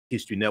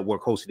History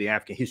Network, host of the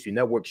African History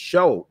Network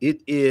show.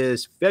 It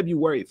is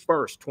February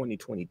 1st,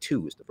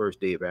 2022. It's the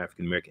first day of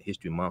African American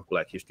History Month,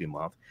 Black History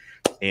Month.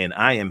 And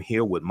I am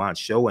here with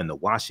Montsho and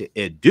Nwasha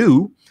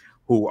Edu,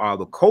 who are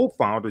the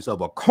co-founders of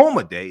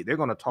Akoma Day. They're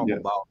going to talk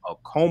about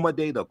Akoma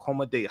Day, the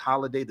Akoma Day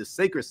holiday, the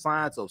sacred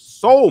science of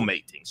soul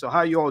mating. So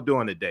how you all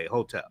doing today,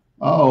 Hotep?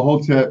 Oh,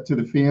 Hotep to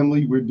the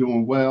family. We're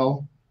doing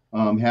well.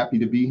 Happy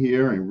to be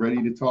here and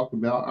ready to talk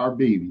about our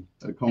baby,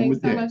 Akoma Day.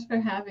 Thanks so much for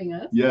having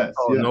us. Yes.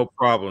 Oh, no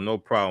problem. No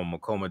problem.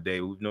 Akoma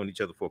Day. We've known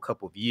each other for a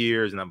couple of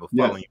years, and I've been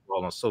following you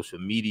all on social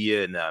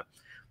media, and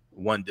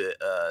wanted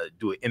to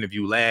do an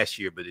interview last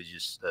year, but it's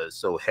just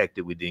so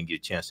hectic we didn't get a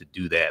chance to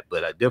do that.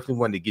 But I definitely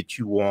wanted to get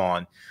you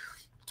on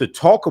to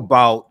talk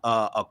about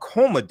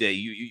Akoma Day.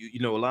 You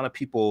know, a lot of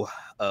people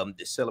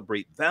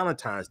celebrate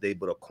Valentine's Day,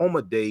 but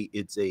Akoma Day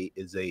is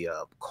a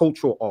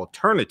cultural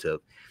alternative,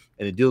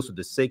 and it deals with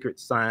the sacred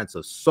science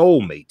of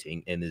soul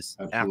mating, and is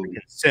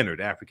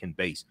African-centered,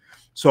 African-based.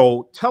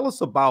 So tell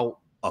us about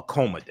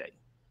Akoma Day.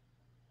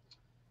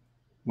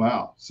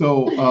 Wow.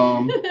 So,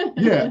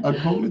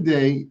 Akoma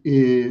Day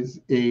is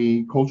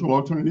a cultural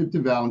alternative to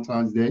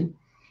Valentine's Day.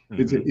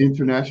 It's an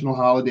international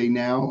holiday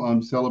now,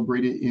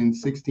 celebrated in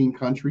 16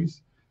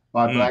 countries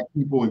by Black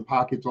people in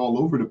pockets all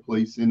over the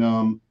place.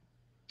 And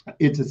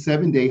it's a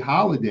 7-day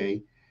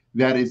holiday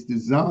that is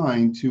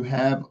designed to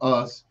have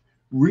us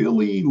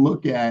really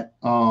look at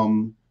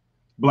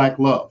Black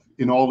love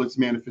in all its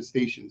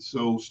manifestations.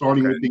 So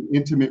starting with the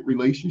intimate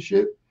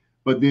relationship,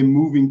 but then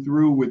moving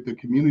through with the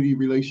community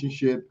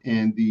relationship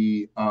and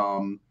the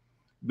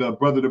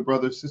brother to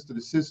brother, sister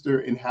to sister,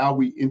 and how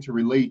we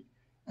interrelate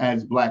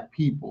as Black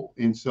people.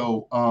 And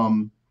so,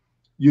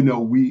 you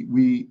know,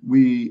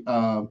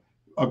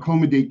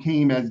 Akoma Day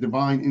came as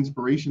divine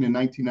inspiration in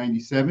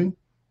 1997,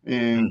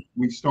 and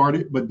we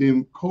started, but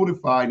then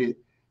codified it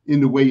in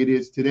the way it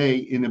is today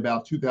in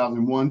about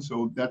 2001.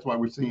 So that's why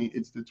we're saying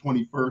it's the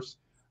 21st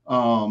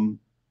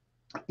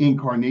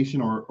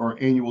incarnation or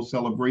annual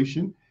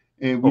celebration.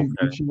 And we've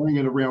been sharing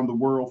it around the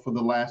world for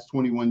the last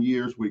 21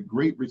 years with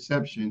great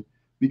reception,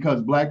 because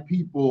Black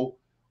people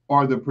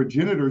are the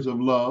progenitors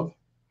of love.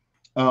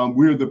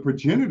 We're the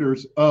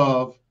progenitors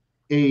of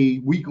a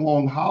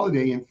week-long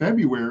holiday in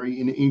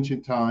February in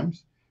ancient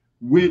times,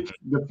 which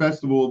the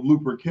festival of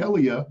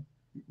Lupercalia,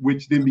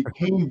 which then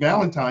became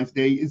Valentine's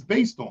Day, is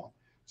based on.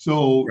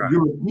 So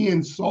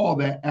Europeans saw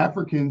that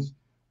Africans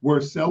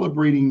were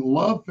celebrating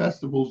love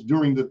festivals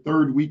during the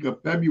 3rd week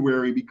of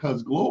February,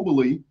 because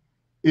globally,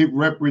 it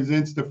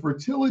represents the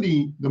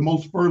fertility, the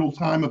most fertile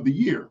time of the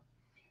year.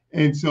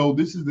 And so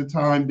this is the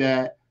time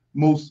that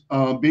most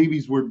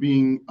babies were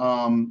being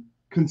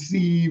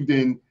conceived,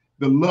 and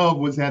the love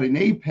was at an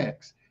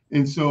apex.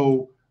 And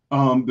so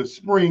the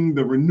spring,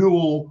 the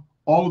renewal,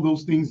 all of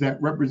those things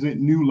that represent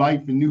new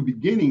life and new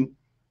beginning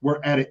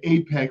were at an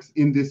apex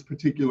in this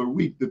particular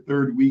week, the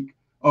 3rd week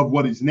of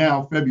what is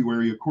now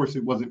February. Of course,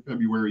 it wasn't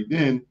February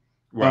then.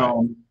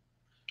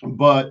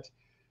 But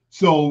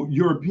so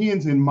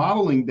Europeans, in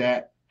modeling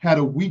that, had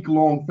a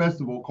week-long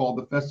festival called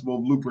the Festival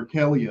of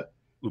Lupercalia.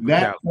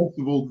 That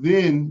festival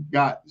then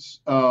got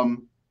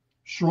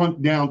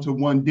shrunk down to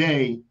 1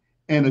 day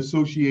and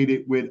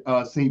associated with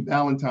St.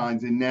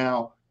 Valentine's, and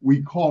now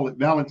we call it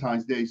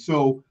Valentine's Day.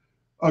 So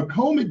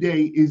Akoma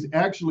Day is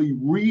actually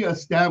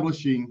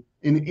reestablishing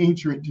an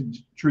ancient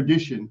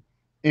tradition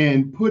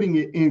and putting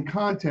it in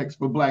context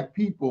for Black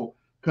people,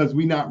 because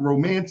we're not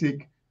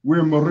romantic,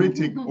 we're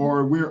Moritic,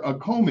 or we're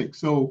Akomic.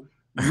 So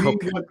we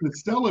want to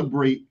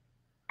celebrate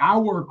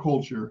our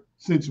culture,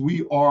 since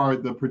we are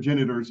the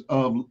progenitors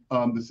of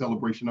the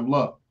celebration of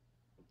love.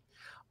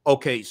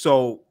 Okay,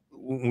 so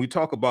when we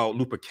talk about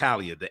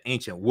Lupercalia, the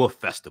ancient wolf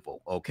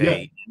festival,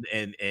 and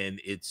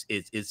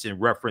it's in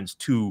reference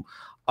to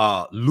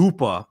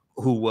Lupa,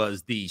 who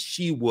was the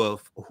she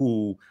wolf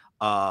who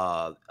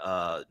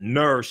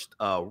nourished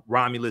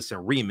Romulus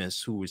and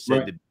Remus, who were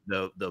said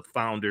to the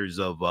founders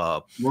of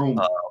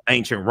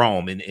ancient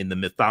Rome, in the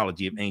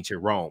mythology of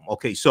ancient Rome.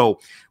 Okay, so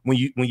when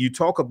you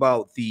talk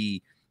about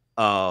the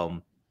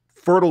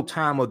fertile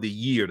time of the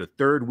year, the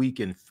 3rd week,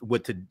 and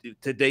what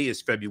today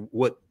is February,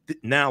 what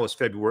now is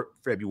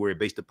February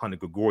based upon the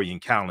Gregorian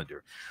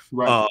calendar,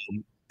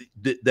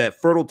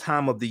 that fertile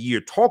time of the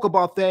year, talk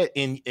about that,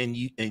 and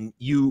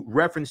you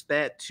reference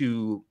that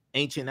to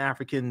ancient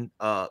African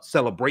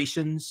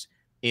celebrations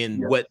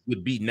in what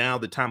would be now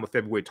the time of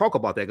February. Talk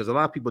about that, because a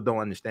lot of people don't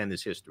understand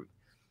this history.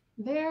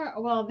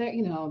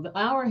 You know,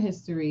 our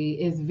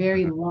history is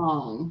very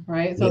long,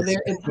 right? So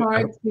it's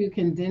hard to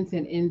condense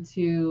it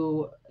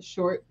into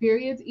short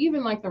periods.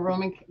 Even like the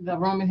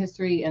Roman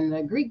history and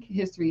the Greek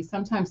history,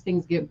 sometimes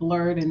things get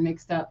blurred and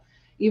mixed up,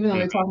 even though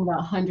they're talking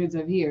about hundreds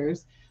of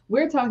years.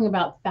 We're talking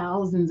about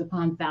thousands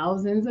upon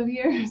thousands of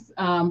years.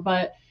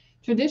 But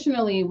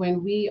traditionally,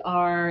 when we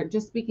are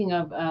just speaking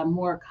of a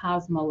more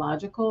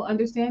cosmological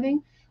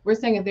understanding, we're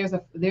saying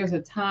that there's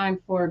a time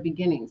for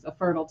beginnings, a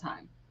fertile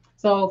time.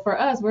 So for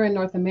us, we're in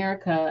North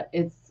America.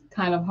 It's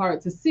kind of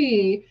hard to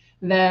see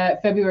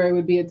that February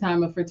would be a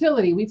time of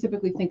fertility. We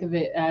typically think of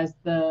it as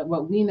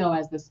what we know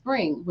as the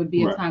spring would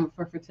be a time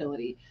for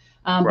fertility.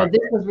 But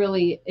this was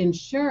really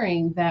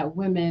ensuring that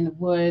women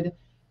would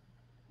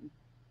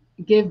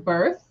give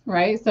birth,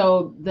 right?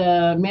 So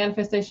the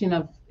manifestation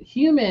of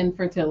human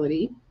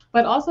fertility,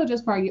 but also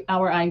just for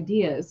our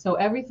ideas. So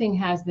everything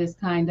has this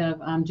kind of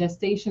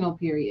gestational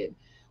period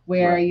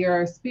where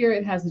your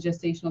spirit has a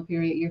gestational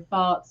period, your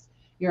thoughts,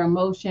 your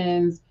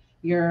emotions,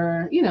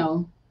 your,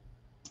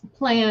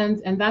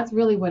 plans. And that's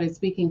really what it's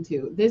speaking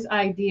to. This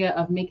idea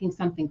of making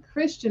something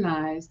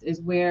Christianized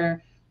is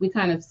where we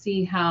kind of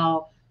see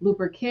how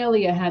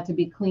Lupercalia had to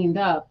be cleaned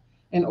up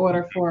in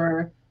order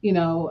for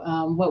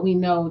what we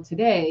know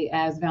today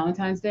as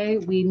Valentine's Day.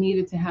 We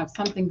needed to have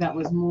something that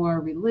was more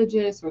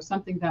religious or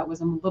something that was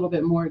a little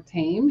bit more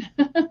tame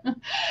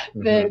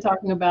than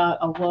talking about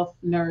a wolf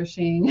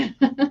nourishing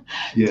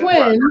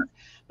twins.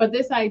 But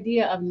this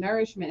idea of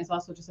nourishment is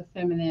also just a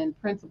feminine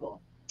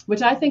principle,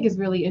 which I think is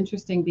really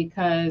interesting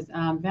because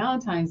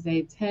Valentine's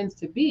Day tends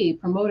to be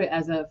promoted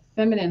as a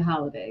feminine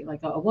holiday, like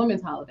a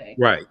woman's holiday.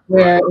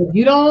 Where if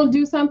you don't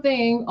do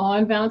something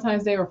on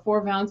Valentine's Day or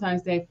for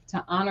Valentine's Day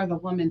to honor the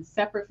woman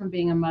separate from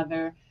being a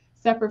mother,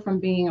 separate from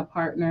being a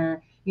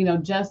partner,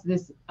 just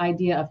this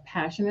idea of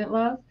passionate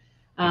love.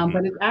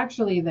 But it's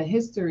actually, the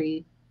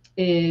history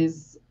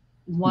is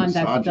one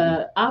that's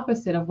the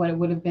opposite of what it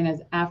would have been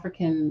as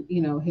African,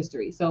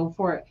 history. So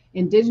for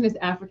indigenous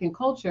African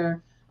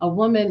culture, a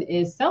woman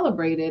is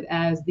celebrated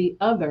as the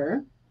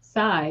other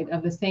side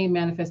of the same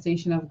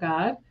manifestation of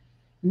God,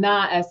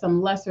 not as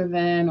some lesser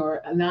than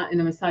or not in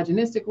a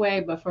misogynistic way.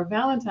 But for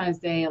Valentine's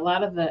Day, a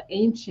lot of the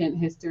ancient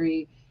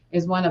history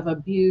is one of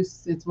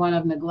abuse. It's one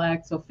of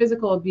neglect. So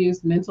physical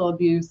abuse, mental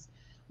abuse.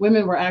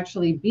 Women were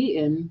actually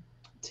beaten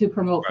to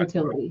promote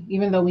fertility,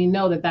 even though we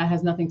know that that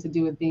has nothing to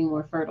do with being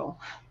more fertile.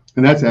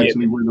 And that's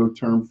actually where the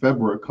term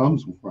febra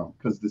comes from,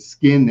 because the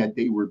skin that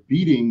they were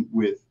beating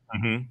with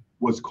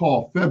was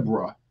called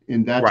febra.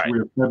 And that's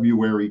where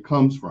February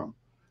comes from.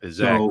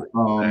 Exactly.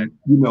 So,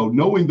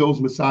 knowing those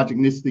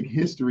misogynistic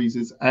histories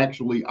is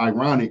actually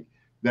ironic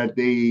that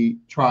they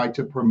tried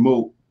to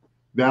promote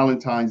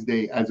Valentine's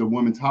Day as a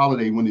women's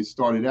holiday when it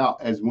started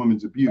out as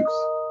women's abuse.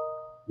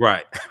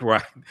 Right.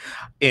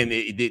 And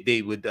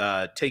they would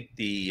take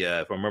the,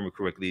 if I remember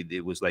correctly,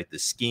 it was like the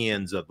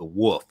skins of the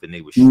wolf, and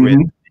they would shred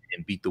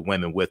and beat the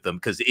women with them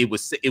because it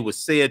was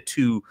said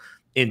to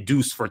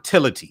induce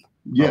fertility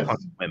upon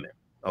women.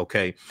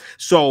 Okay,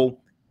 so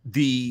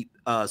the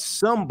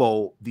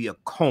symbol, the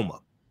Akoma,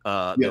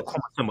 the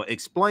Akoma symbol.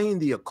 Explain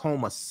the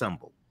Akoma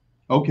symbol.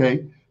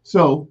 Okay,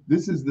 so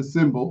this is the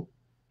symbol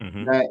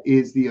that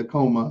is the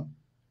Akoma.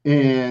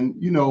 And,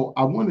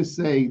 I want to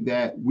say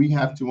that we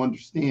have to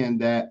understand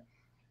that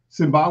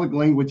symbolic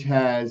language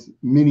has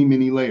many,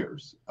 many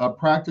layers. A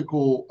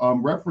practical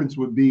reference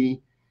would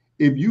be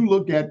if you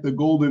look at the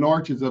golden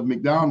arches of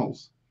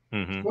McDonald's.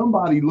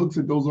 Somebody looks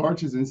at those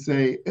arches and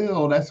say,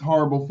 "Oh, that's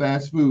horrible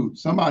fast food."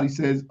 Somebody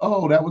says,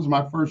 "Oh, that was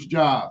my first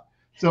job."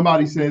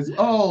 Somebody says,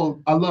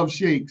 "Oh, I love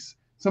shakes."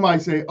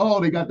 Somebody say, "Oh,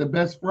 they got the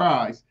best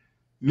fries."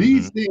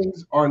 These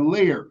things are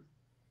layered.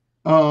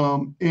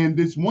 And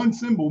this one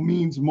symbol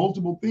means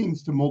multiple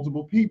things to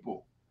multiple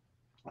people.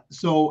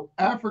 So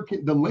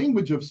the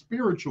language of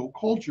spiritual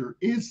culture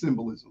is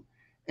symbolism.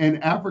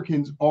 And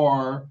Africans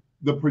are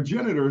the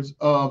progenitors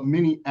of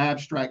many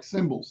abstract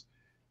symbols.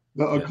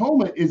 The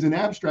Akoma is an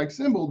abstract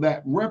symbol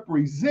that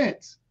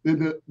represents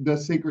the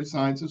sacred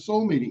science of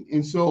soul mating.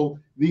 And so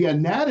the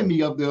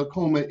anatomy of the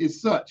Akoma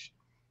is such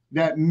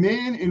that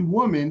men and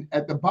women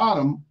at the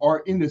bottom are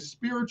in the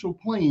spiritual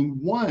plane,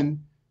 one,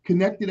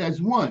 connected as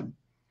one,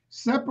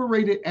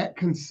 separated at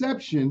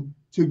conception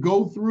to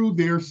go through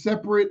their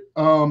separate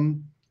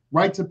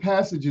rites of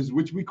passages,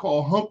 which we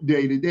call hump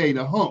day today,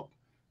 the hump.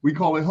 We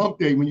call it hump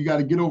day when you got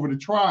to get over the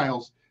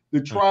trials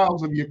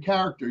of your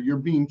character. You're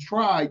being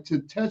tried to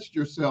test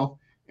yourself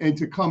and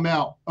to come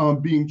out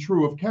being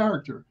true of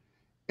character.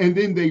 And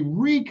then they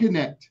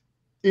reconnect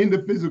in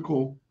the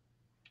physical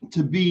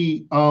to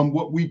be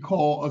what we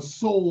call a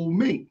soul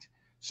mate.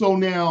 So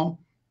now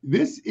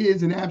this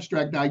is an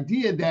abstract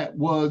idea that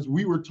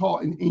we were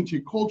taught in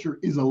ancient culture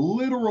is a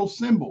literal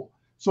symbol,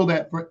 so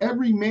that for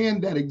every man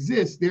that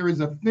exists, there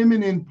is a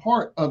feminine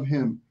part of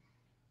him.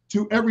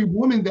 To every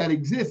woman that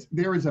exists,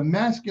 there is a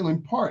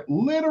masculine part,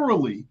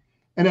 literally.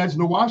 And as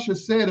Nwasha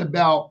said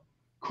about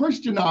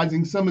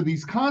Christianizing some of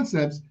these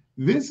concepts,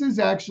 this is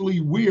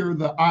actually where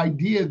the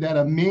idea that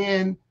a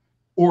man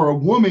or a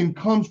woman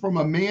comes from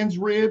a man's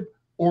rib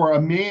or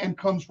a man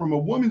comes from a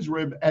woman's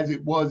rib, as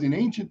it was in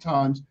ancient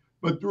times,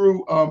 but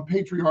through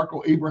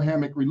patriarchal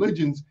Abrahamic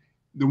religions,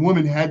 the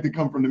woman had to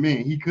come from the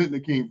man. He couldn't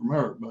have came from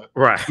her, but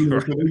so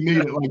they made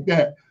it like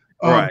that.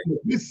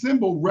 This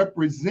symbol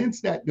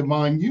represents that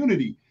divine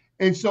unity.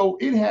 And so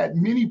it had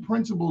many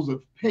principles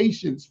of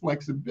patience,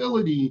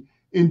 flexibility,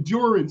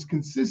 endurance,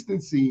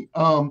 consistency,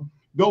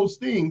 those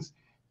things.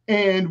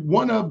 And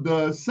one of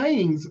the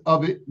sayings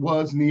of it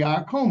was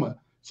Akoma.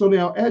 So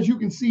now, as you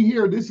can see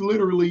here, this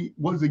literally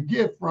was a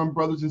gift from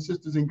brothers and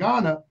sisters in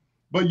Ghana,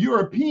 but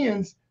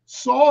Europeans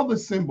saw the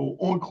symbol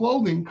on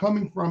clothing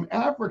coming from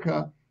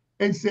Africa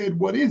and said,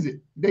 "What is it?"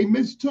 They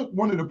mistook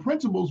one of the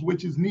principles,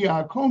 which is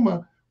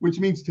Akoma, which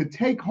means to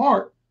take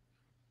heart.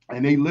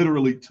 And they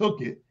literally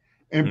took it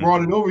and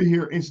brought it over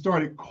here and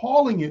started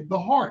calling it the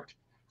heart.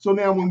 So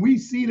now when we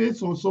see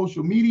this on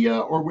social media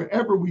or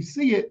wherever we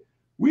see it,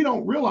 we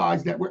don't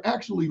realize that we're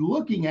actually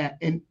looking at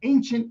an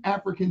ancient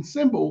African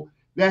symbol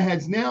that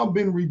has now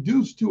been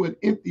reduced to an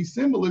empty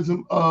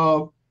symbolism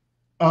of,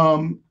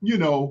 you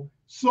know,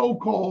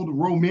 so-called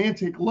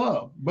romantic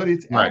love, but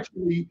it's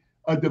actually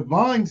a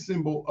divine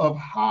symbol of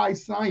high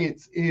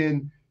science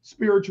in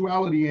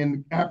spirituality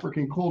and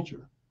African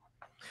culture.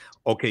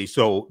 Okay,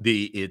 so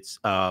the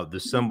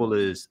symbol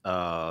is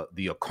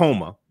the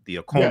Akoma,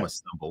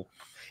 symbol,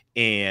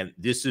 and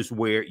this is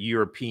where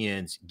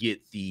Europeans get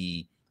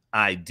the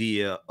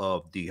idea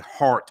of the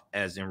heart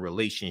as in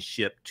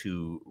relationship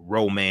to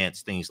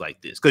romance, things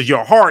like this, because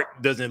your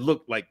heart doesn't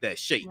look like that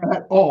shape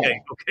at all.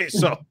 Okay,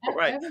 so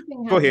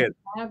everything has go ahead.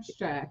 An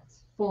abstract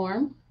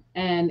form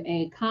and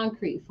a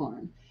concrete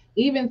form.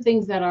 Even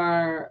things that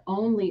are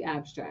only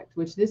abstract,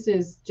 which this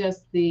is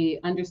just the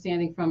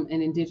understanding from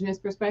an indigenous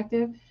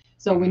perspective.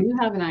 So when you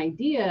have an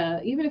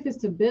idea, even if it's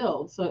to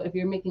build, so if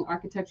you're making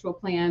architectural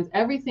plans,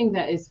 everything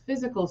that is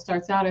physical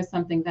starts out as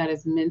something that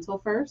is mental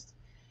first.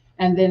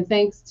 And then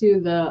thanks to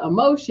the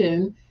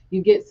emotion,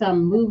 you get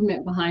some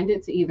movement behind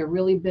it to either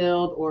really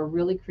build or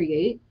really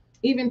create.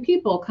 Even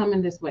people come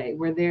in this way,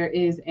 where there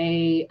is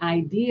a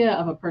idea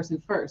of a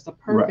person first, a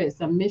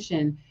purpose, a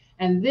mission,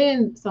 and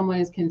then someone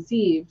is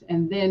conceived,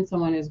 and then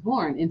someone is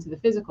born into the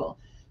physical.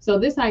 So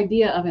this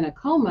idea of an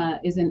Akoma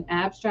is an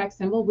abstract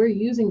symbol. We're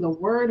using the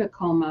word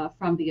Akoma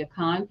from the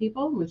Akan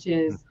people, which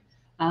is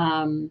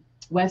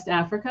West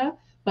Africa.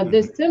 But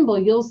this symbol,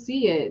 you'll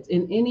see it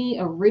in any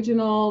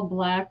original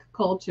Black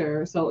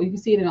culture. So you can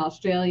see it in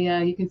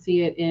Australia. You can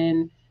see it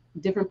in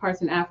different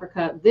parts in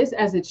Africa. This,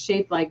 as it's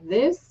shaped like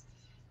this,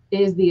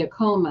 is the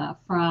Akoma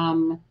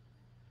from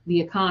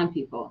the Akan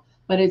people.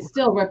 But it's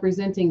still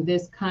representing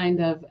this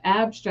kind of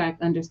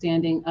abstract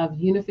understanding of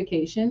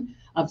unification,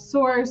 of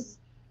source,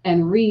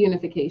 and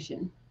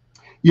reunification.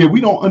 Yeah,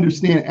 we don't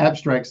understand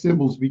abstract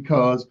symbols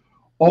because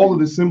all of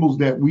the symbols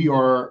that we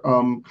are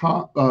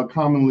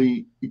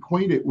commonly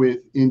acquainted with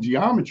in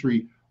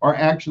geometry are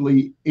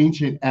actually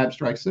ancient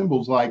abstract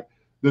symbols. Like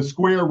the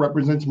square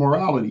represents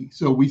morality.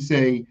 So we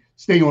say,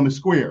 stay on the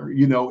square.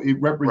 You know,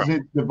 it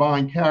represents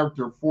divine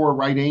character, 4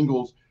 right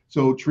angles.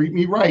 So treat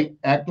me right,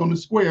 act on the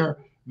square.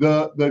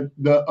 The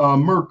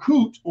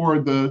Merkut, or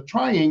the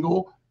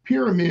triangle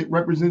pyramid,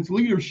 represents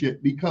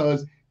leadership,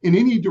 because in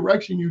any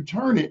direction you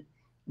turn it,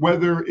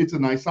 whether it's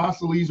an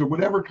isosceles or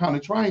whatever kind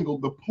of triangle,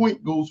 the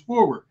point goes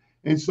forward.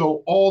 And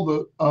so all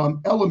the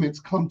elements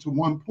come to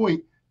one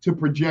point to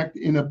project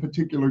in a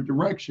particular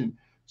direction.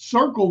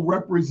 Circle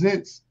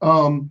represents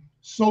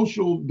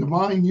social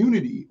divine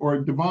unity or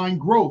divine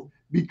growth,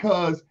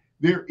 because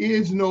there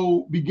is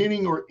no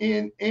beginning or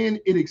end, and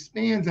it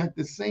expands at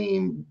the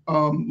same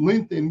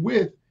length and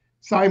width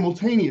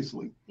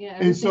simultaneously. Yeah,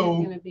 and so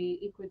going to be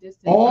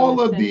equidistant.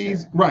 All of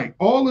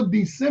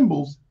these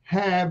symbols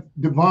have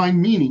divine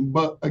meaning.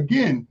 But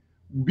again,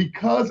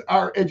 because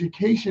our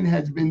education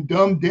has been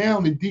dumbed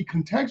down and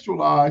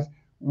decontextualized,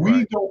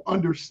 we don't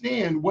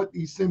understand what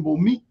these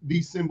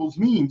symbols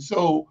mean.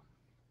 So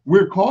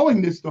we're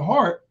calling this the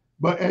heart,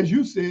 but as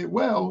you said,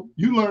 well,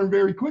 you learn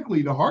very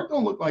quickly the heart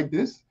don't look like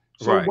this.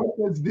 So what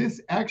does this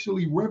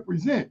actually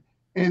represent?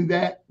 And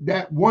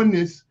that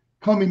oneness,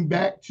 coming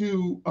back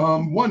to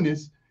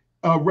oneness,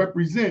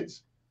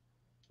 represents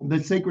the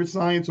sacred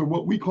science, or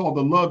what we call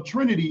the love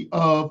trinity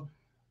of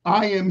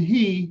I am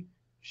he,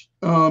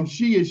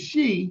 she is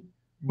she,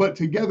 but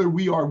together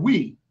we are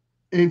we.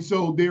 And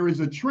so there is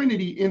a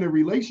trinity in a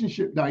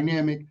relationship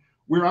dynamic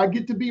where I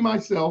get to be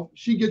myself,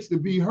 she gets to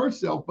be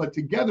herself, but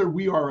together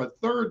we are a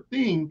third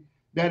thing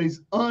that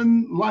is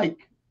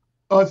unlike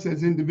us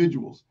as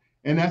individuals.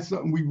 And that's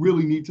something we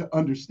really need to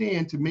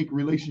understand to make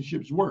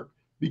relationships work,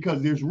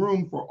 because there's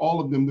room for all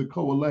of them to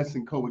coalesce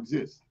and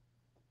coexist.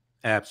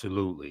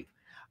 Absolutely.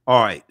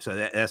 All right, so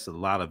that's a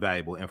lot of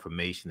valuable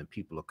information, and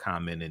people are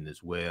commenting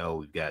as well.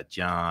 We've got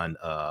John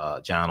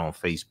on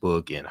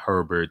Facebook, and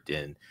Herbert,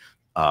 and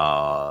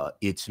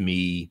it's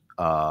me.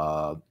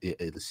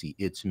 Let's see,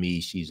 it's me.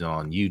 She's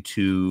on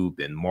YouTube,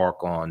 and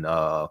Mark on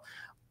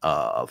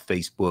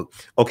Facebook.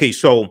 Okay,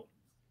 so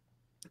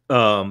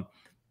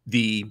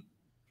the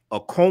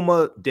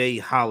Akoma Day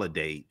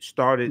holiday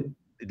started.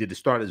 Did it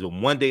start as a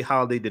one-day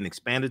holiday, then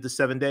expanded to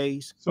 7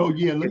 days? So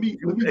yeah, let me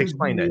just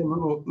explain that. A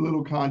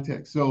little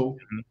context. So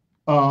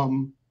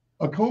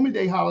Akoma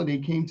Day holiday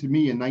came to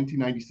me in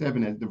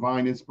 1997 as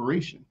divine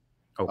inspiration.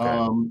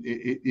 Okay.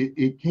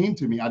 It came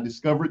to me. I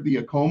discovered the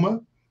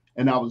Akoma,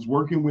 and I was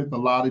working with a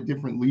lot of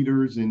different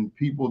leaders and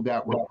people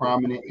that were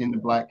prominent in the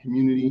Black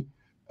community,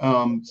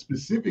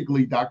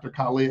 specifically Dr.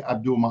 Khalid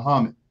Abdul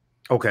Muhammad.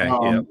 Okay.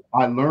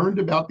 I learned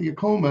about the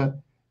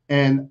Akoma,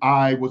 and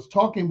I was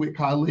talking with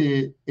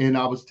Khalid, and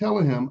I was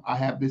telling him I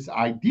have this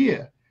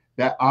idea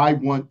that I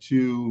want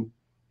to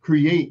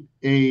create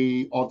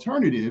a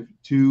alternative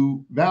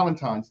to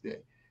Valentine's Day.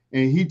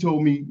 And he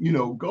told me, you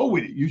know, go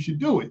with it. You should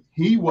do it.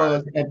 He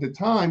was at the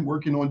time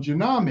working on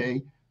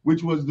Janame,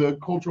 which was the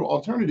cultural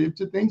alternative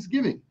to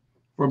Thanksgiving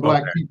for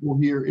Black people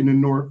here in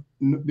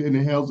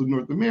the hills of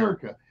North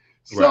America.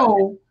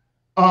 So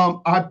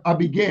I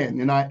began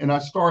and I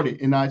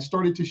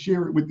started to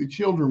share it with the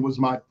children was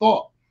my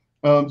thought.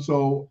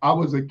 So I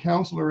was a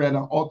counselor at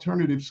an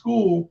alternative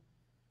school,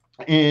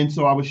 and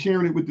so I was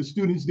sharing it with the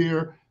students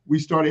there. We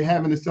started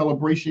having a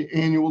celebration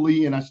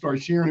annually, and I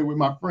started sharing it with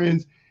my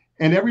friends,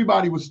 and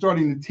everybody was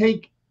starting to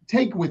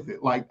take with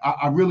it. Like,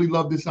 I really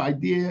love this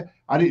idea.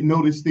 I didn't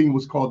know this thing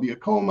was called the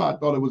Akoma. I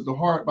thought it was the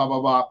heart, blah, blah,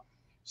 blah.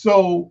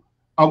 So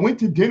I went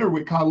to dinner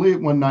with Khalid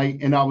one night,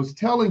 and I was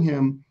telling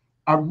him,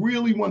 I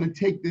really want to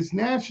take this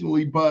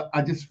nationally, but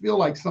I just feel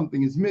like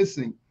something is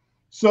missing.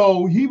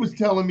 So he was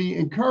telling me,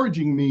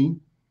 encouraging me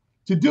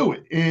to do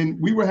it. And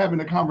we were having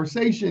a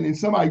conversation, and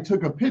somebody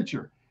took a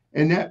picture.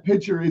 And that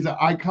picture is an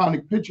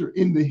iconic picture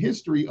in the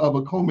history of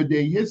Akoma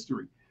Day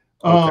history.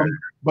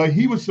 But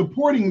he was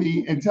supporting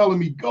me and telling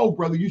me, go,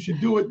 brother, you should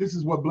do it. This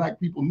is what Black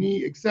people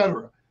need,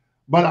 etc.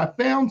 But I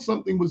found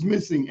something was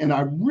missing. And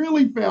I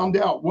really found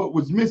out what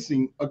was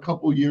missing a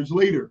couple years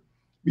later.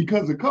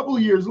 Because a couple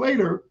of years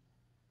later,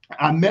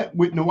 I met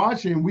with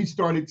Nwasha, and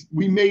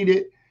we made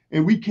it,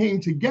 and we came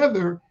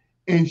together,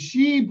 and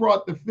she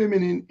brought the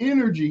feminine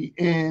energy,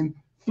 and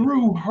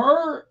through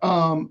her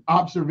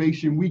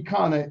observation, we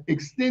kind of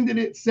extended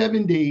it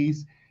 7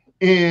 days,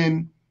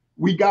 and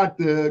we got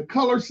the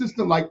color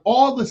system, like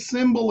all the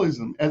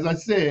symbolism. As I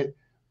said,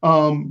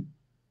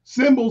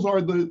 symbols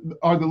are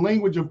the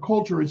language of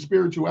culture and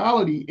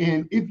spirituality.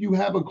 And if you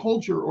have a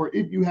culture or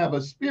if you have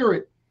a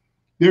spirit,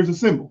 there's a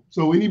symbol.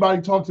 So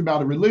anybody talks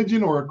about a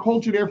religion or a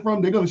culture they're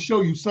from, they're going to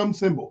show you some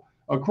symbol,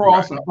 a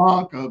cross, a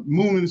ankh, a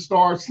moon and a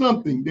star,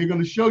 something. They're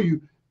going to show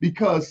you,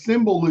 because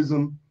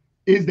symbolism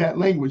is that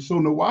language. So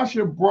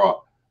Nwasha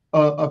brought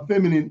a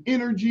feminine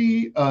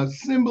energy,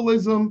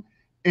 symbolism,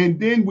 and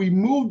then we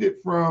moved it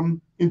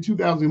in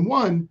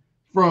 2001,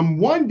 from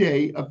 1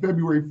 day of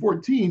February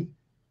 14th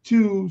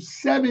to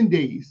 7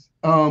 days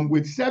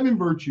with 7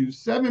 virtues,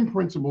 7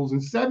 principles,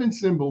 and 7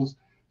 symbols.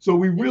 So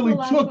we really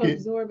took it.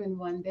 Absorb in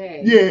 1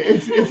 day. Yeah,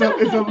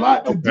 it's a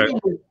lot to deal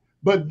with.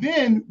 But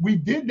then we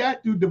did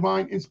that through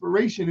divine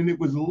inspiration, and it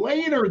was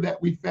later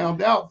that we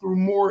found out through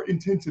more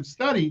intensive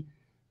study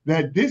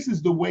that this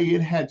is the way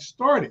it had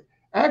started.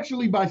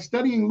 Actually, by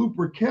studying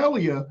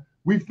Lupercalia,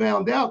 we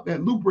found out that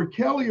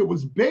Lupercalia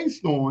was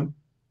based on,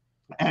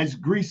 as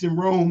Greece and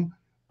Rome,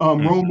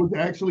 Rome was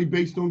actually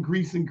based on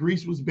Greece, and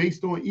Greece was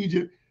based on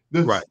Egypt.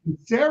 The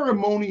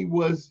ceremony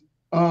was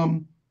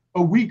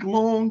a week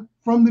long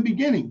from the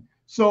beginning.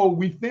 So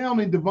we found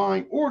in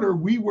divine order,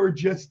 we were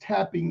just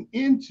tapping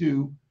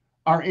into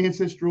our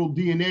ancestral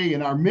DNA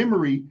and our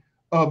memory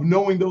of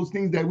knowing those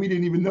things that we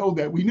didn't even know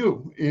that we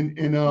knew. And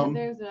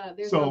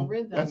there's so a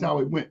rhythm that's how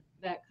it went.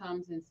 That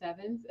comes in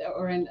 7s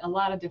or in a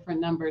lot of different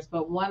numbers,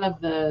 but one of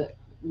the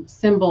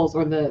symbols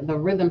or the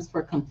rhythms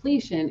for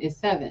completion is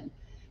 7.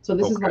 So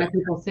this is why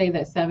people say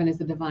that 7 is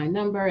the divine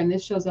number, and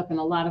this shows up in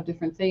a lot of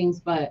different things.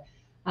 But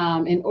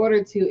in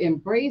order to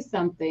embrace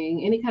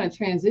something, any kind of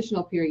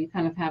transitional period, you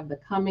kind of have the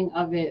coming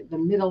of it, the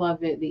middle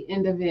of it, the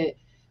end of it.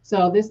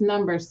 So this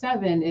number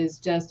 7 is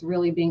just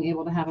really being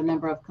able to have a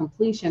number of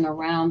completion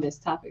around this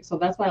topic. So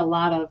that's why a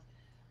lot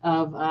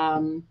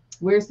of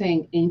we're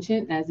saying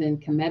ancient, as in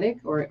Kemetic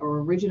or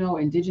original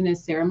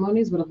indigenous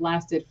ceremonies, would have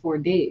lasted 4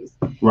 days.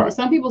 Right.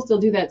 Some people still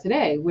do that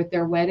today with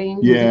their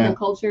weddings in different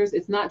cultures.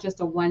 It's not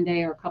just a 1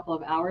 day or a couple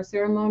of hour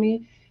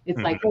ceremony. It's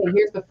like, hey,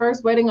 here's the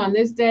first wedding on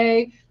this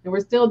day, and we're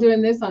still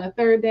doing this on the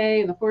 3rd day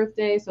and the 4th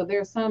day. So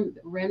there's some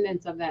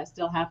remnants of that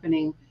still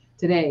happening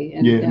today.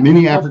 And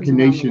many African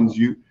nations,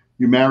 you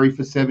marry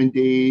for 7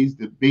 days.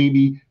 The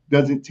baby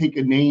doesn't take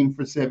a name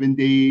for 7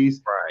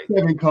 days. Right.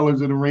 7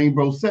 colors of the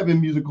rainbow, 7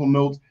 musical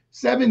notes.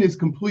 7 is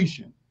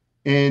completion,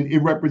 and it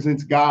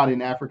represents God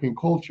in African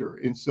culture.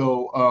 And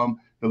so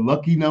the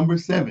lucky number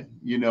 7,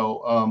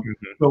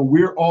 so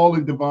we're all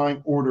in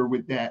divine order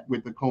with that,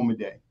 with the Akoma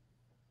Day.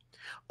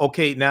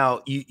 Okay,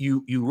 now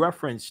you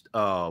referenced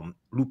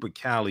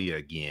Lupercalia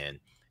again,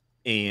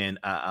 and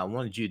I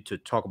wanted you to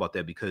talk about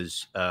that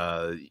because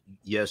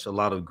yes, a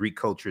lot of Greek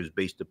culture is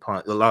based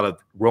upon, a lot of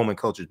Roman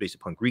culture is based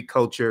upon Greek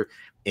culture,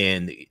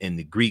 and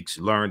the Greeks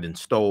learned and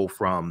stole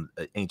from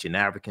ancient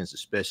Africans,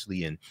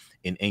 especially in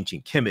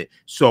ancient Kemet.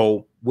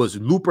 So was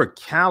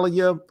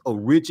Lupercalia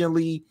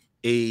originally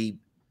a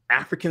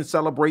African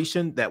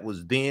celebration that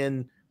was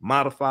then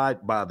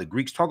modified by the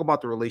Greeks? Talk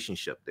about the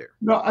relationship there.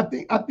 No, I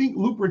think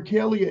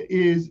Lupercalia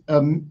is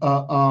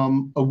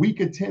a weak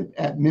attempt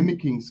at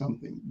mimicking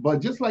something, but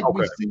just like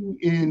we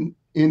see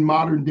in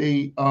modern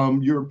day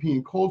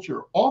European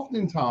culture,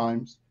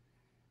 oftentimes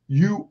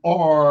you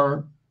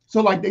are,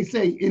 so like they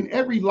say, in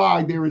every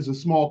lie there is a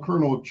small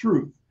kernel of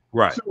truth.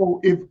 Right. So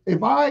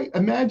if I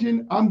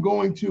imagine I'm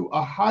going to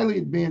a highly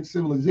advanced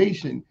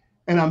civilization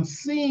and I'm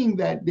seeing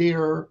that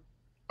they're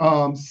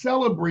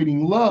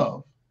celebrating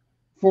love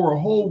for a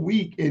whole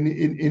week, and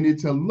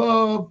it's a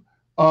love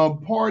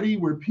party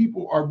where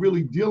people are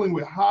really dealing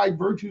with high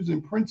virtues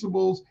and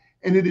principles,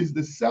 and it is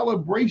the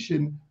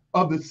celebration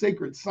of the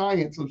sacred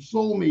science of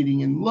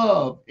soulmating and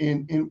love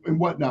and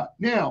whatnot.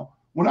 Now,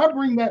 when I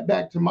bring that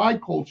back to my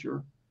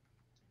culture,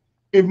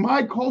 if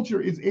my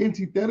culture is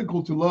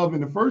antithetical to love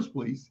in the first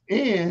place,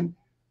 and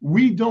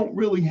we don't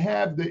really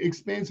have the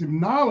expansive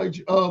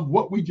knowledge of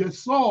what we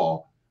just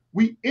saw,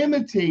 we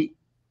imitate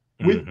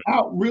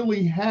without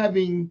really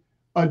having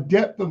a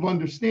depth of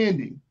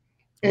understanding.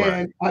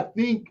 And I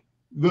think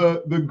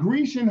the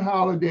Grecian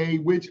holiday,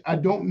 which I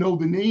don't know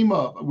the name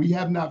of, we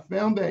have not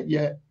found that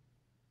yet,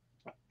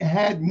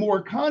 had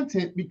more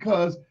content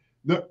because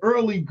the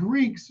early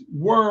Greeks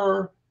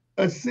were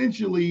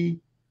essentially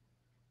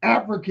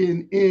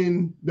African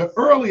in the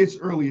earliest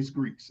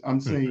Greeks, I'm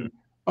saying,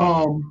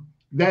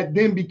 that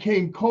then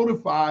became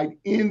codified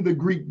in the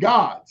Greek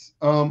gods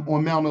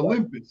on Mount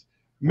Olympus.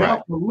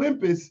 Mount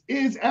Olympus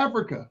is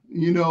Africa,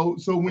 you know,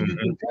 so when you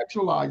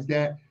contextualize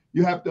that,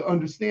 you have to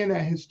understand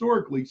that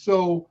historically.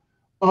 So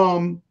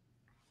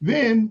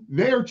then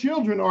their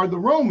children are the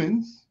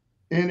Romans.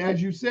 And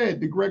as you said,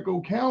 the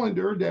Greco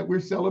calendar that we're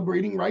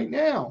celebrating right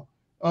now,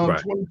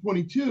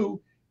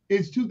 2022,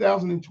 is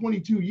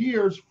 2022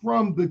 years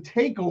from the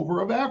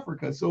takeover of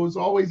Africa. So it's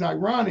always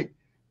ironic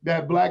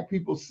that Black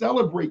people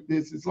celebrate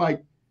this. It's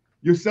like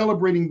you're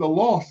celebrating the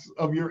loss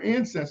of your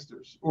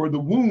ancestors or the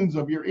wounds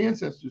of your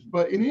ancestors.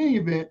 But in any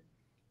event,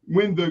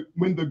 when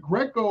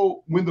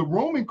the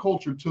Roman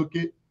culture took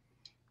it,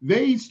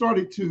 they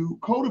started to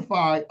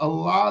codify a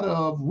lot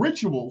of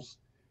rituals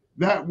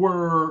that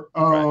were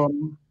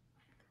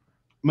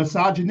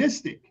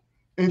misogynistic.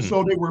 And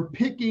so they were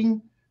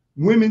picking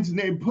women's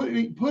name,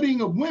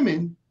 putting a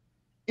women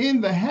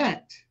in the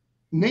hat,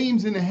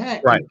 names in the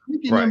hat, and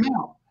picking them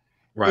out.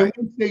 And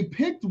once they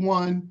picked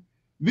one,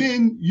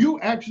 then you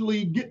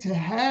actually get to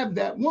have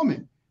that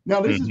woman. Now,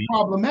 this is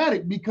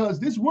problematic because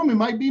this woman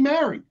might be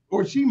married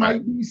or she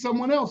might be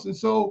someone else. And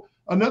so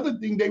another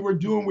thing they were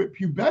doing with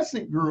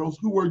pubescent girls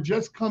who were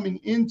just coming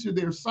into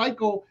their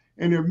cycle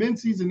and their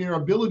menses and their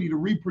ability to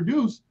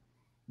reproduce,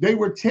 they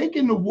were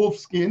taking the wolf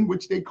skin,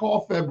 which they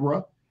call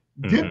febra,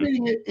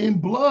 dipping it in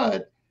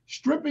blood,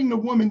 stripping the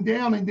woman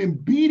down, and then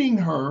beating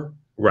her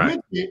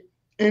with it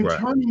and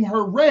turning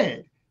her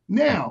red.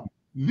 Now,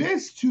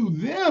 this to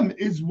them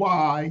is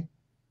why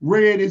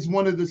red is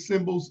one of the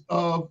symbols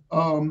of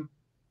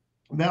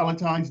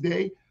Valentine's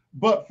Day.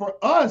 But for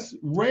us,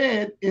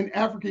 red in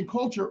African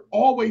culture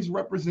always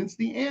represents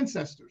the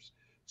ancestors.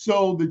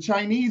 So the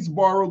Chinese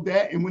borrowed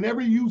that. And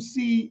whenever you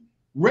see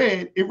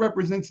red, it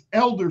represents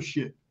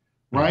eldership,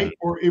 right?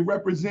 Or it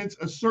represents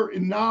a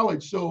certain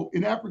knowledge. So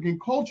in African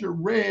culture,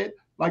 red,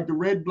 like the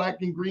red,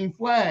 black, and green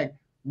flag,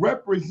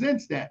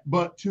 represents that.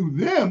 But to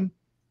them,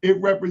 it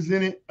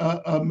represented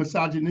a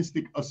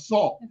misogynistic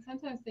assault. And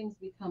sometimes things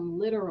become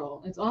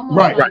literal. It's almost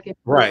like if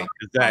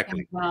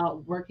exactly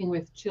about working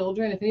with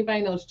children. If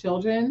anybody knows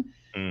children,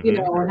 you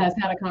know, or has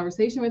had a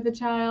conversation with a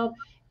child,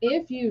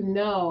 if you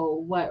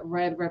know what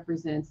red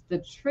represents, the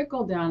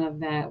trickle down of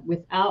that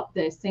without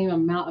the same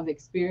amount of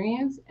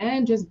experience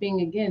and just being,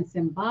 again,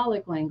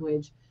 symbolic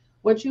language,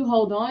 what you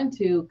hold on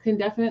to can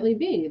definitely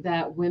be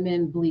that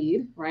women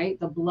bleed, right?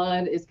 The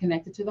blood is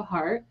connected to the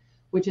heart,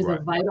 which is a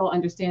vital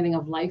understanding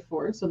of life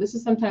force. So this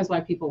is sometimes why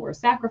people were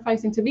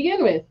sacrificing to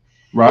begin with,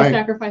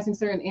 sacrificing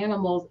certain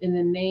animals in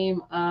the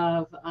name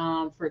of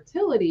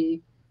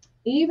fertility.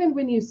 Even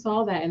when you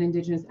saw that in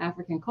indigenous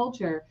African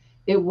culture,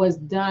 it was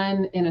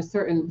done in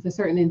with a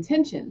certain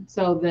intention.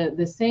 So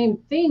the same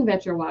thing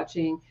that you're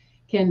watching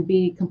can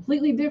be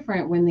completely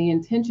different when the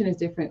intention is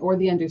different, or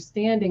the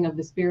understanding of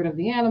the spirit of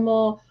the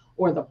animal,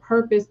 or the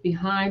purpose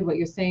behind what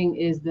you're saying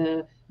is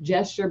the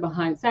gesture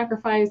behind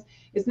sacrifice.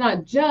 It's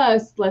not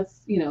just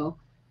let's, you know,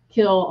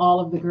 kill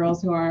all of the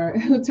girls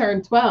who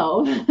turned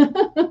 12,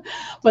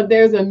 but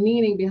there's a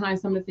meaning behind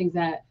some of the things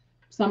that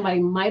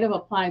somebody might have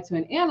applied to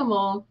an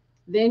animal,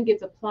 then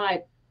gets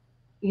applied,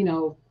 you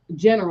know,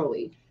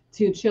 generally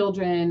to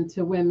children,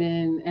 to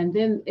women. And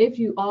then if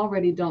you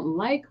already don't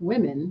like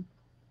women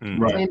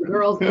and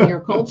girls in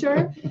your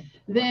culture,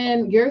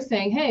 then you're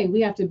saying, hey,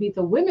 we have to beat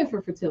the women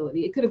for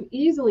fertility. It could have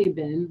easily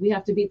been, we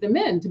have to beat the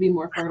men to be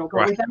more fertile.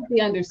 But without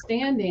the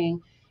understanding,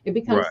 it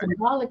becomes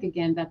symbolic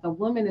again that the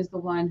woman is the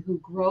one who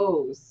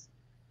grows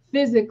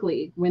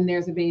physically when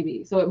there's a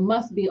baby. So it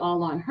must be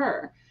all on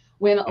her.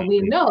 When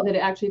we know that it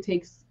actually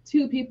takes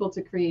two people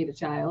to create a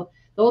child.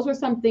 Those were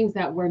some things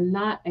that were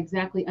not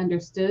exactly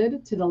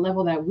understood to the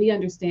level that we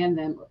understand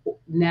them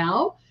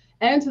now,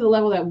 and to the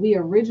level that we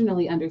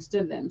originally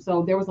understood them.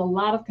 So there was a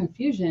lot of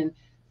confusion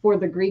for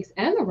the Greeks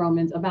and the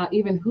Romans about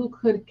even who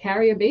could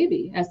carry a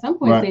baby. At some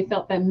point, they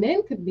felt that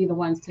men could be the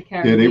ones to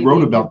carry a baby. Yeah, they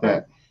wrote about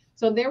that.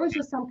 So there was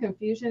just some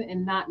confusion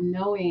in not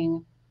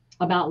knowing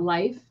about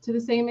life to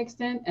the same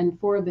extent, and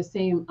for the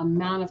same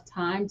amount of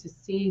time to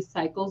see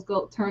cycles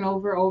turn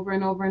over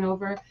and over and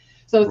over.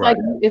 So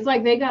it's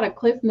like they got a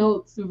Cliff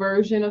Notes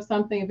version of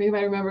something. If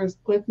anybody remembers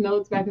Cliff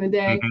Notes back in the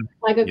day,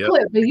 like a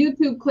clip, a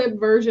YouTube clip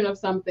version of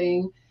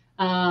something,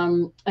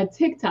 a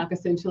TikTok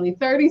essentially,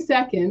 30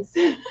 seconds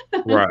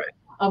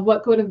of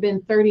what could have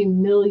been 30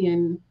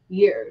 million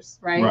years,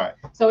 right?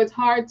 So it's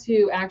hard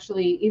to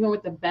actually, even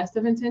with the best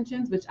of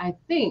intentions, which I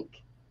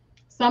think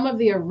some of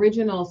the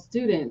original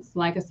students,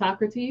 like a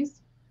Socrates,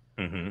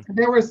 Mm-hmm.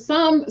 there were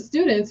some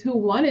students who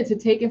wanted to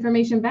take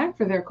information back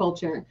for their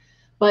culture,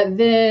 but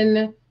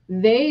then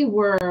they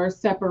were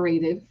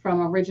separated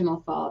from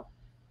original thought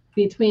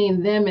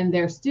between them and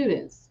their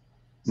students.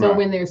 So Right.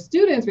 when their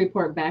students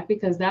report back,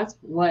 because that's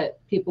what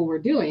people were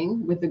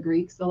doing with the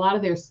Greeks, a lot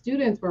of their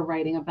students were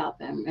writing about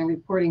them and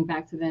reporting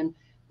back to them.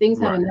 Things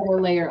have Right. another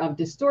layer of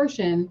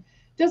distortion,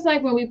 just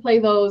like when we play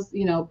those,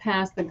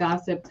 pass the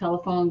gossip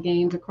telephone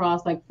games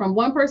across, like from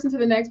one person to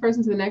the next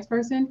person to the next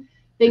person,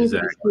 things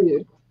get Exactly.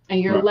 skewed. And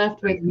you're Right.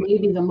 left with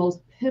maybe the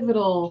most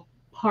pivotal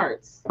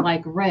parts,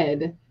 like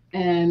red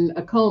and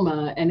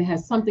Akoma, and it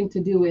has something to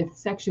do with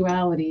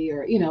sexuality,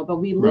 or but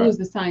we Right. lose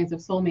the science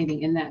of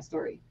soulmating in that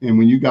story. And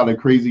when you got a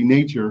crazy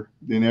nature,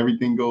 then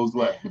everything goes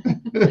left.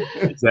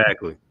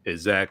 Exactly.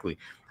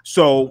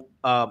 So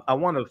I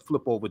want to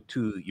flip over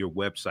to your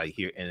website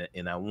here,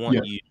 and I want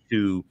Yes. you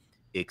to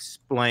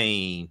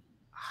explain,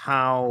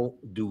 how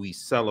do we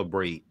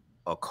celebrate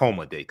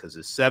Akoma Day? Because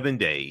it's 7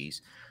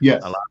 days.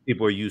 Yes. A lot of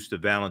people are used to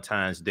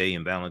Valentine's Day,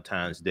 and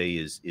Valentine's Day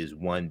is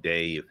one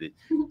day. If it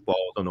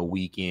falls on a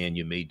weekend,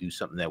 you may do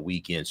something that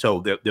weekend. So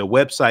their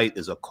website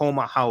is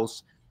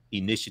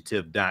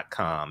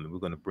akomahouseinitiative.com, and we're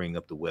going to bring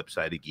up the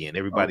website again.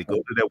 Everybody go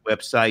to their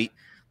website.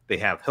 They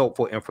have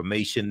helpful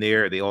information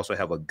there. They also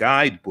have a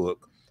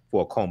guidebook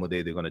for Akoma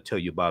Day they're going to tell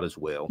you about as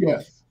well.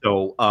 Yes.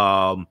 So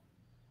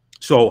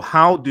so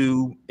how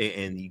do,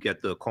 and you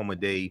get the Akoma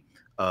Day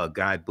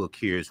guidebook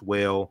here as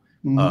well.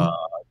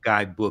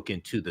 Guidebook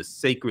into the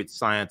sacred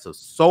science of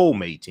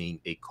soulmating,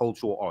 a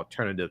cultural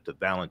alternative to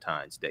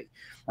Valentine's Day.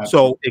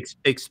 Absolutely. So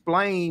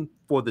explain,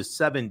 for the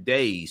 7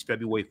 days,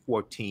 February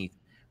 14th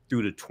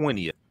through the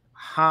 20th,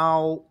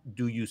 how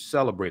do you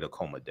celebrate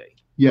Akoma Day?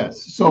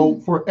 Yes. So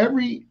for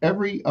every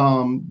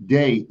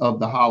day of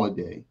the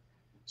holiday,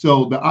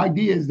 so the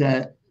idea is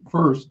that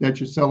first, that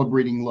you're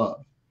celebrating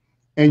love,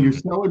 and you're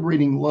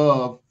celebrating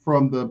love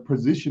from the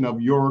position of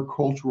your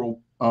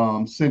cultural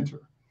center.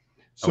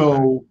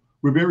 So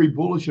we're very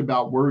bullish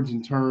about words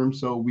and terms.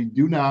 So we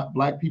do not,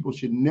 Black people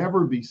should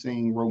never be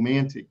saying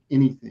romantic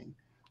anything.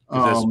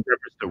 Because that's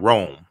reference to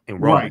Rome. In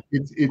Rome. Right.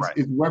 It's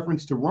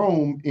reference to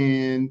Rome,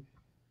 and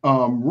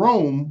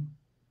Rome,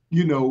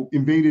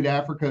 invaded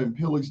Africa and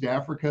pillaged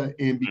Africa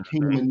and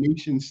became a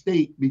nation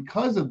state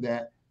because of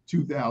that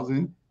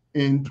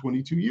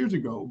 2022 years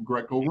ago,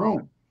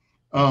 Greco-Rome.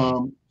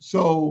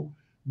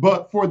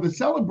 But for the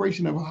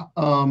celebration of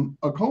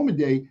Akoma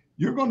Day,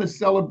 you're going to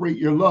celebrate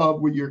your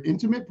love with your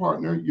intimate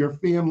partner, your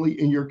family,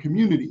 and your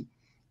community.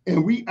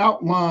 And we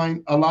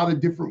outline a lot of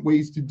different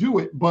ways to do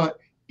it, but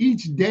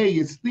each day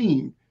is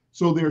themed.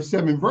 So there are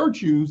 7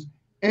 virtues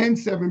and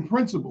 7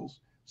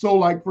 principles. So,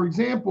 like, for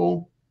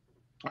example,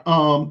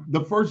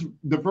 the first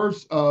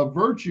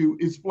virtue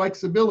is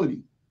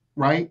flexibility,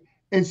 right?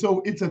 And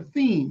so it's a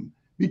theme,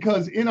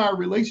 because in our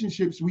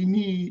relationships we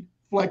need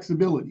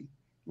flexibility,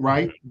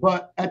 right?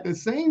 But at the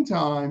same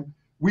time,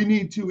 we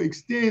need to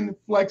extend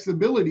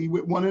flexibility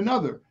with one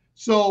another.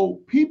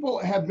 So people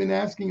have been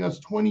asking us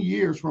 20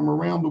 years from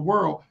around the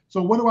world,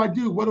 so what do I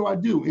do? What do I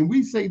do? And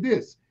we say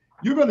this: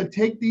 you're going to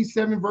take these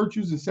 7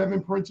 virtues and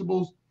 7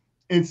 principles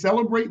and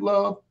celebrate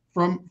love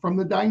from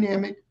the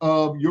dynamic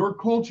of your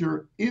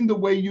culture in the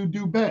way you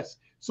do best.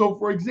 So,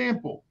 for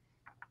example,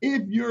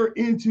 if you're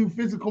into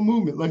physical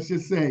movement, let's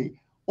just say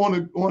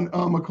on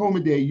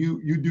Akoma Day,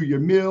 you do your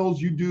meals,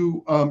 you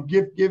do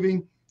gift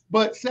giving.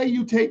 But say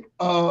you take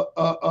a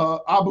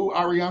Abu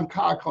Aryan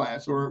Ka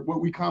class, or what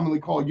we commonly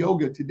call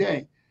yoga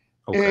today,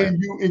 and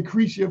you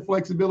increase your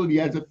flexibility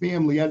as a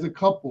family, as a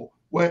couple,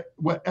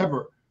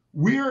 whatever.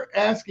 We're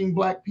asking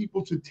Black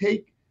people to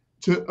get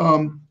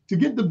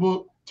the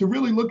book, to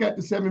really look at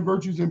the 7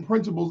 virtues and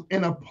principles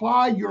and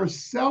apply your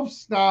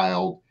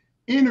self-styled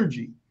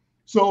energy.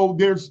 So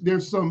there's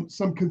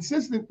some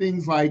consistent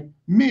things like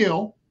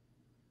meal,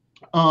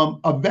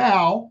 a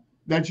vow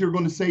that you're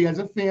going to say as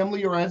a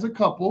family or as a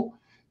couple,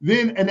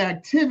 then an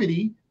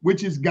activity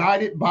which is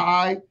guided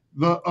by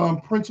the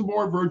principle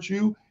or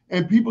virtue.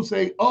 And people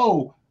say,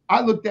 oh,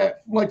 I looked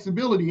at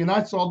flexibility and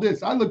I saw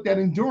this. I looked at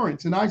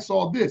endurance and I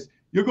saw this.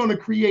 You're going to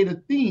create a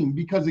theme,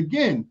 because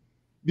again,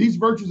 these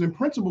virtues and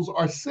principles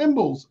are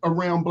symbols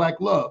around Black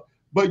love,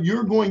 but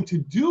you're going to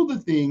do the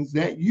things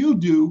that you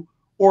do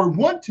or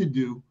want to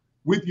do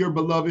with your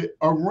beloved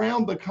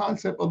around the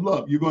concept of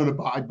love. You're going to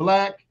buy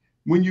Black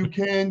when you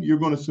can. You're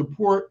going to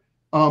support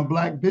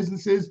Black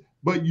businesses,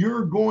 but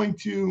you're going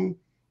to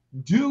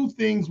do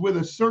things with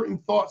a certain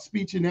thought,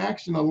 speech, and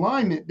action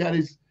alignment that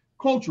is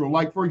cultural.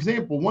 Like, for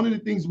example, one of the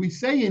things we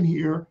say in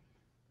here,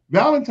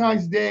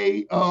 Valentine's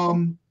Day,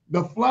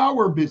 the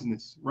flower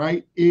business,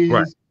 right,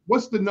 is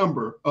what's the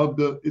number of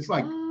it's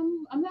like,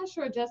 I'm not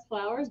sure just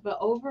flowers, but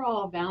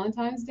overall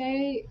Valentine's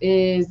Day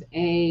is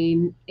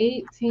an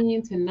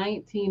 18 to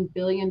 19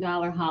 billion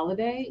dollar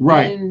holiday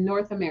in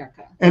North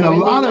America. And a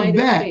lot of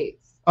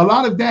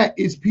that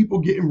is people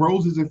getting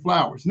roses and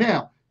flowers.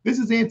 Now, this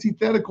is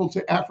antithetical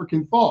to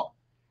African thought.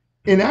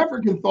 In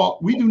African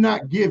thought, we do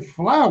not give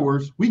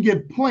flowers, we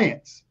give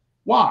plants.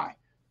 Why?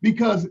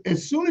 Because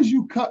as soon as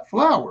you cut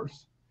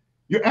flowers,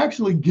 you're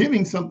actually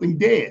giving something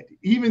dead.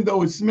 Even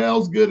though it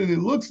smells good and it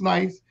looks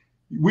nice,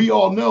 we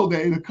all know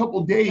that in a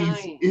couple days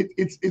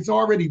it's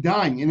already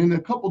dying, and in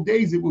a couple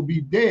days it will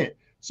be dead.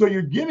 So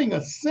you're giving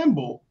a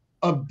symbol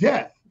of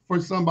death for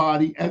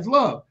somebody as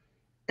love.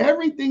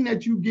 Everything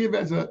that you give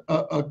as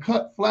a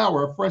cut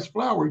flower, a fresh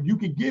flower, you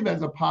could give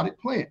as a potted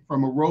plant,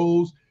 from a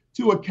rose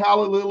to a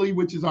calla lily,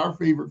 which is our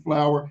favorite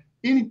flower.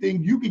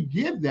 Anything, you could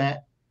give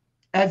that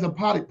as a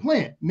potted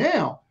plant.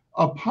 Now,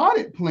 a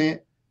potted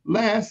plant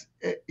lasts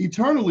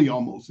eternally,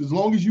 almost as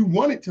long as you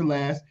want it to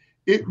last.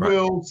 It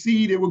will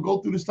seed, it will go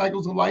through the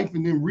cycles of life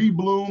and then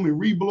rebloom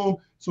and rebloom.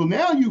 So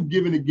now you've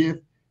given a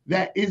gift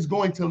that is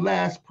going to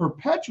last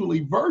perpetually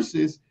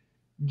versus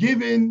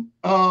giving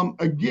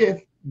a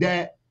gift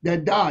that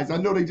dies. I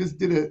know they just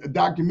did a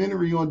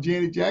documentary on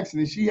Janet Jackson,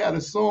 and she had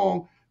a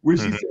song where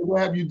she said,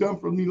 "What have you done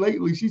for me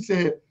lately?" She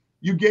said,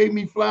 "You gave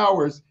me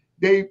flowers.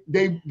 They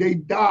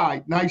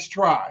died. Nice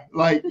try."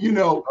 Like, you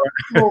know,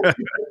 so it's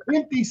an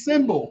empty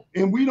symbol,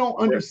 and we don't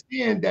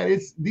understand that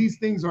these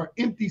things are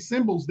empty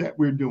symbols that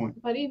we're doing.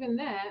 But even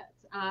that,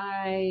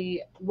 I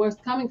was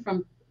coming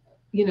from,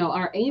 you know,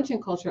 our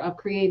ancient culture of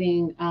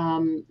creating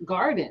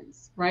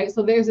gardens, right?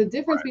 So there's a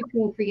difference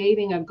between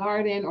creating a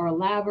garden or a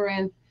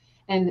labyrinth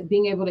and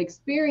being able to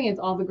experience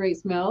all the great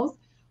smells.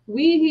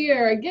 We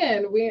here,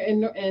 again, we're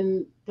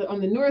on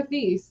the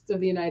northeast of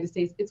the United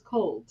States, it's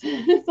cold.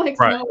 It's like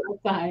snow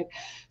outside.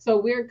 So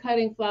we're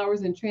cutting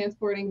flowers and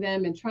transporting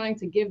them and trying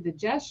to give the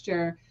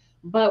gesture,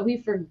 but we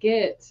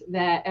forget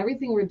that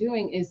everything we're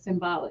doing is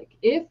symbolic.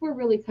 If we're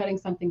really cutting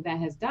something that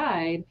has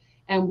died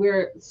and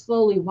we're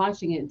slowly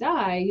watching it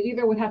die, you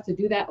either would have to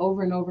do that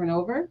over and over and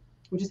over,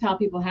 which is how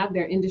people have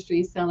their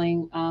industries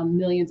selling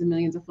millions and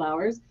millions of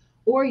flowers,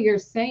 or you're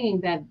saying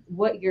that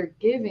what you're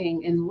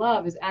giving in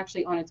love is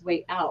actually on its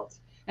way out.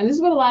 And this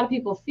is what a lot of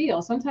people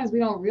feel. Sometimes we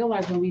don't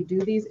realize when we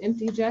do these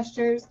empty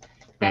gestures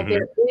that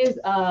there is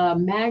a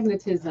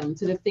magnetism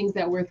to the things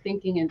that we're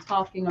thinking and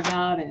talking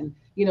about and,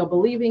 you know,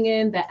 believing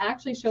in that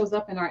actually shows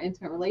up in our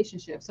intimate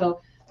relationship.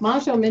 So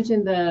Montsho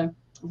mentioned the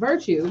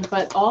virtue,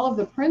 but all of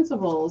the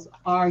principles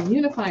are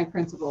unifying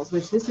principles,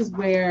 which this is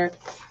where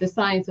the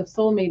science of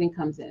soulmating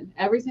comes in.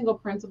 Every single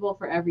principle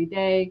for every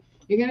day,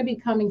 you're going to be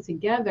coming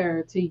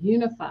together to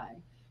unify.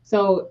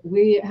 So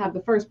we have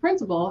the first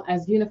principle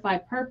as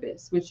unified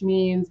purpose, which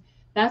means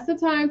that's the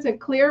time to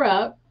clear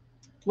up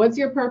what's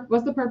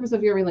the purpose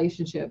of your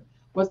relationship?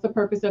 What's the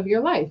purpose of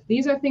your life?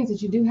 These are things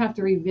that you do have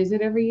to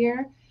revisit every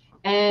year.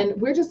 And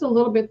we're just a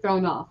little bit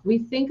thrown off. We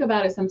think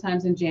about it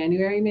sometimes in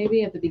January,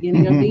 maybe at the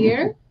beginning of the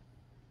year.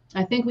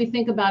 I think we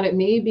think about it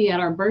maybe at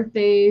our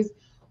birthdays,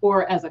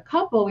 or as a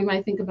couple, we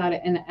might think about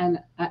it in an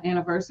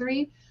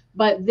anniversary.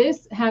 But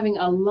this having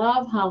a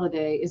love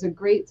holiday is a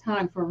great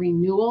time for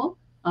renewal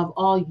of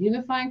all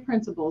unifying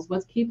principles.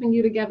 What's keeping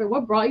you together?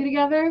 What brought you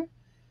together?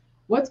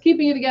 What's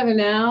keeping you together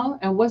now?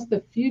 And what's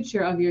the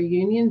future of your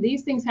union?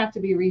 These things have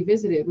to be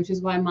revisited, which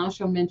is why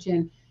Montsho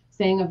mentioned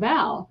saying a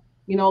vow.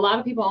 You know, a lot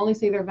of people only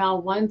say their vow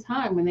one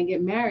time when they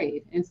get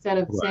married, instead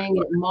of saying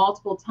it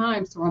multiple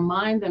times to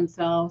remind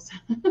themselves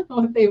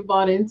what they've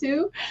bought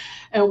into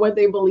and what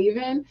they believe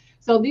in.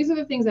 So these are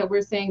the things that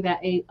we're saying, that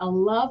a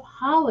love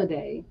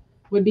holiday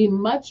would be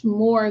much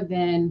more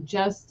than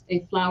just a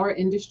flower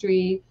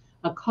industry,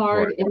 a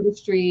card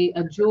industry,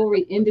 a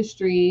jewelry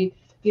industry,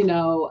 you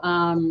know,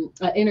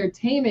 an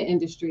entertainment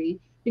industry,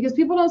 because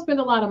people don't spend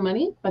a lot of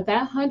money, but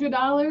that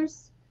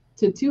 $100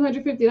 to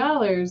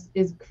 $250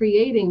 is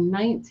creating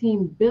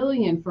 19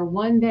 billion for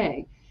one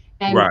day.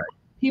 And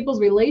people's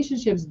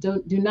relationships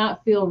do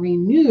not feel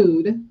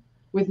renewed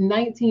with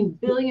 $19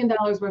 billion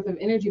worth of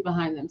energy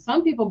behind them.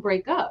 Some people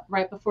break up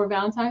right before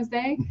Valentine's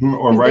Day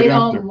or right they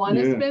after. don't want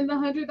to spend the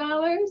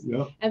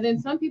 $100. And then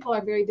some people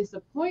are very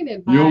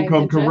disappointed by you don't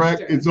come the correct,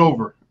 gesture. it's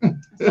over.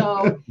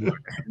 So,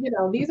 you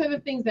know, these are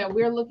the things that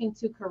we're looking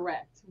to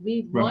correct.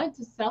 We want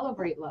to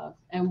celebrate love,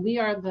 and we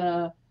are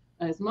the,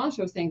 as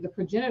Montsho was saying, the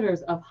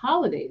progenitors of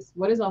holidays.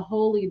 What is a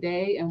holy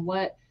day, and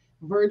what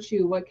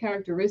virtue, what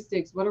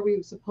characteristics, what are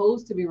we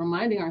supposed to be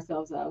reminding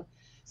ourselves of?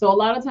 So a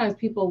lot of times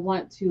people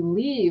want to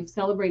leave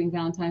celebrating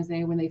Valentine's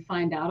Day when they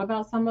find out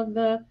about some of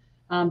the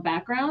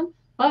background,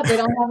 but they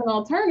don't have an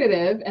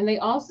alternative. And they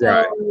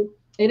also,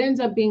 it ends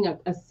up being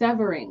a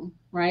severing,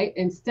 right?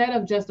 Instead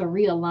of just a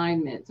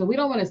realignment. So we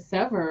don't want to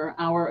sever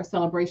our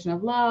celebration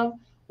of love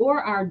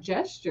or our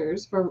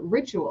gestures for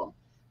ritual.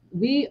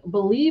 We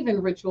believe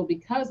in ritual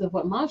because of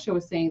what Montsho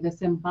was saying, the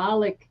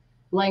symbolic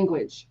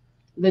language.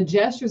 The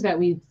gestures that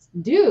we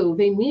do,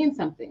 they mean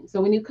something.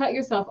 So when you cut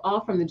yourself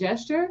off from the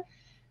gesture,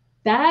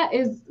 that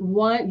is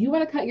one, you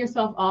want to cut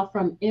yourself off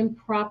from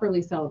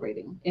improperly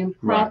celebrating,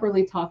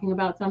 improperly talking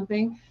about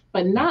something,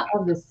 but not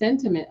of the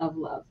sentiment of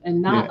love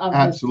and not of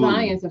the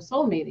science of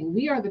soulmating.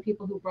 We are the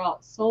people who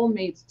brought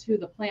soulmates to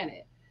the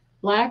planet.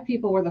 Black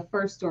people were the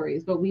first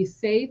stories, but we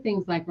say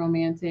things like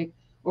romantic,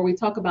 or we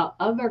talk about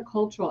other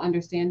cultural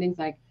understandings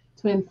like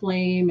twin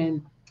flame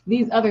and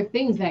these other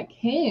things that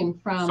came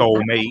from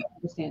soulmate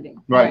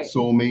understanding.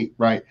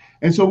 Soulmate,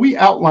 And so we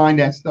outline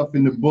that stuff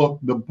in the book.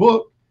 The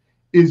book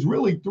is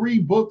really 3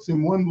 books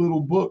in one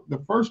little book.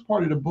 The first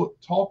part of the book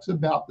talks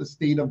about the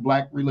state of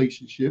Black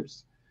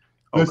relationships.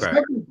 The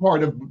second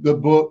part of the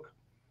book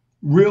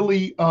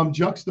really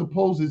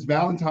juxtaposes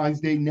Valentine's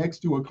Day next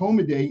to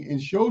Akoma Day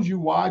and shows you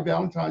why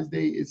Valentine's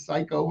Day is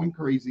psycho and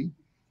crazy,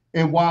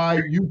 and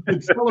why you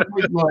could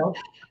celebrate love.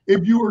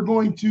 If you are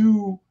going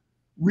to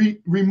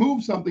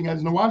remove something,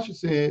 as Nwasha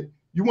said,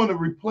 you want to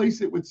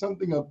replace it with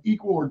something of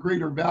equal or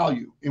greater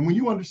value. And when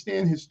you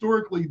understand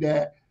historically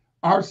that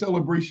our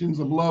celebrations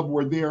of love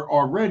were there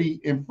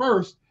already and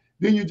first,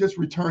 then you're just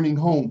returning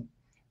home.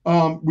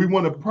 We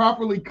want to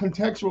properly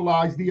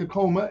contextualize the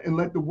Akoma and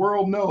let the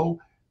world know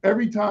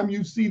every time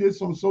you see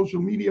this on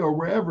social media or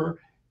wherever,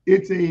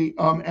 it's a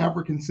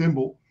African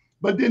symbol.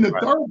 But then the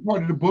third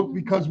part of the book,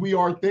 because we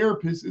are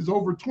therapists, is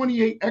over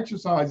 28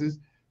 exercises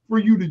for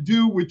you to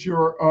do with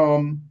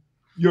yourself,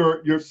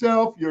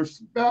 your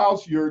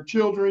spouse, your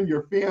children,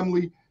 your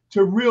family,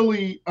 to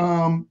really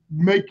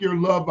make your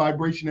love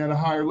vibration at a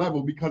higher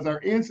level. Because our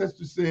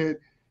ancestors said,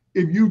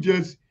 if you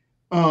just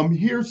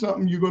hear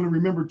something, you're going to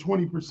remember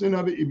 20%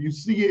 of it. If you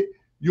see it,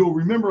 you'll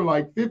remember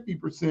like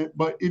 50%.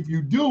 But if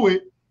you do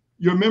it,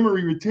 your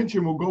memory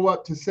retention will go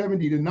up to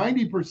 70 to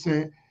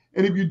 90%.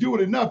 And if you do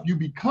it enough, you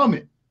become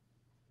it.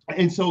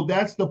 And so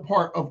that's the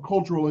part of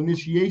cultural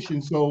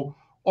initiation. So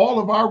all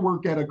of our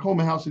work at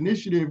Akoma House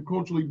Initiative,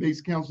 culturally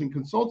based counseling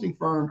consulting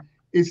firm,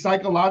 is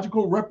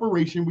psychological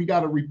reparation. We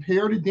got to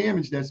repair the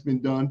damage that's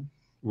been done.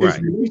 It's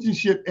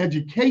relationship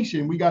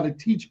education. We got to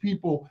teach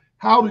people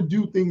how to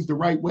do things the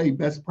right way,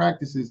 best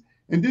practices.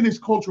 And then it's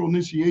cultural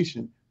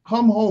initiation.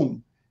 Come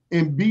home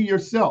and be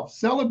yourself.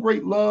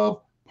 Celebrate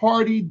love,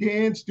 party,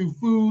 dance, do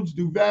foods,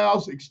 do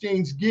vows,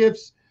 exchange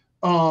gifts,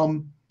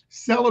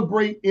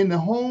 celebrate in the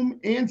home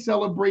and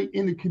celebrate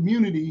in the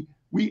community.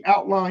 We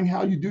outline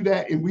how you do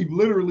that, and we've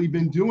literally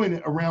been doing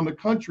it around the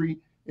country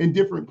in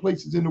different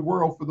places in the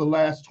world for the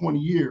last 20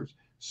 years.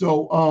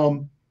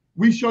 So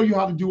we show you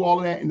how to do all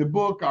of that in the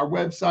book, our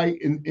website,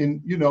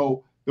 and you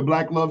know, the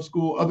Black Love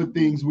School, other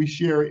things we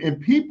share.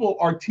 And people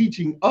are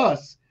teaching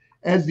us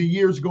as the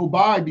years go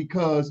by,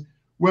 because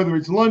whether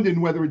it's London,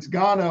 whether it's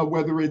Ghana,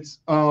 whether it's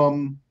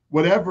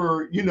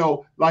whatever, you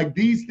know, like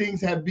these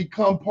things have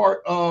become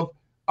part of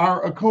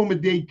our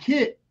Akoma Day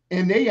kit.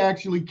 And they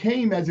actually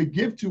came as a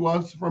gift to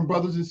us from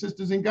brothers and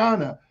sisters in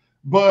Ghana.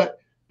 But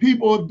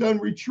people have done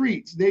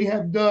retreats. They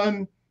have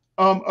done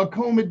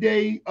Akoma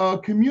Day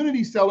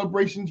community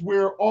celebrations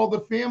where all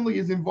the family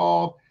is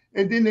involved.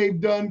 And then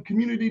they've done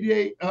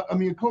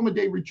Akoma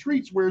Day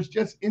retreats where it's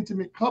just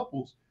intimate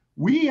couples.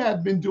 We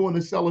have been doing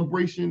a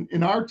celebration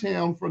in our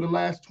town for the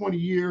last 20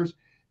 years.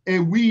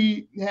 And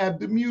we have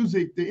the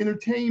music, the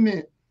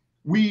entertainment.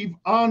 We've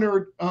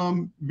honored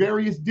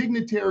various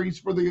dignitaries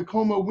for the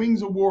Akoma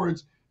Wings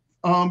Awards.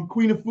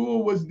 Queen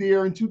Afua was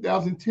there in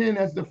 2010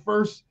 as the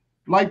first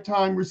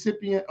lifetime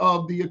recipient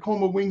of the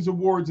Akoma Wings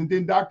Awards. And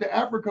then Dr.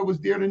 Africa was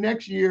there the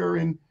next year.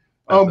 And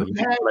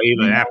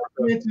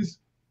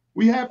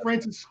we had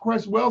Frances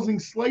Cress Welsing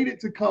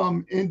slated to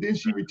come, and then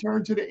she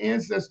returned to the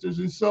ancestors.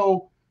 And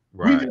so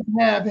we just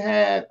have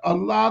had a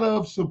lot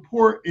of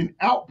support and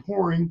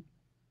outpouring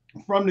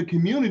from the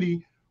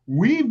community.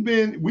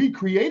 We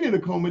created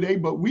Akoma Day,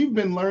 but we've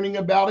been learning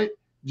about it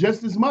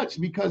just as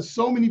much, because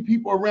so many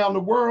people around the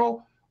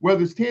world,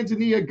 whether it's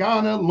Tanzania,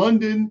 Ghana,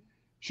 London,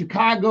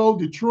 Chicago,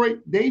 Detroit,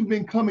 they've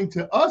been coming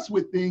to us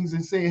with things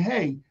and saying,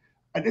 hey,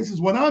 this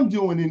is what I'm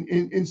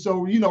doing. And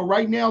so, you know,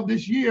 right now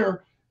this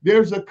year,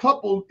 there's a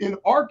couple in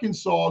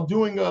Arkansas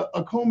doing a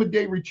Akoma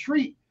Day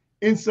retreat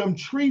in some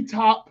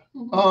treetop.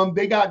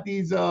 They got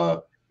these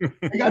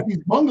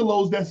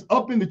bungalows that's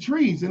up in the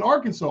trees in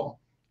Arkansas.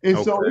 And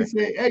so they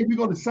say, hey, we're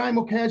going to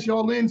simulcast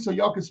y'all in so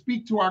y'all can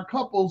speak to our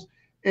couples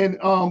and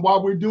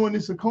while we're doing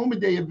this Akoma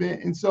Day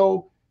event. And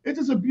so it's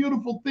just a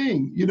beautiful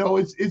thing. You know,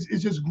 it's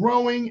just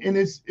growing, and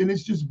it's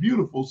just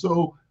beautiful.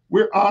 So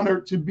we're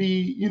honored to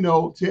be, you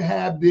know, to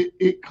have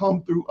it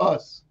come through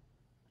us.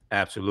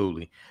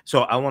 Absolutely.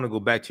 So I want to go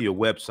back to your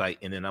website,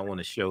 and then I want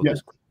to show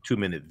this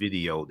 2-minute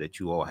video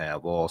that you all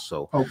have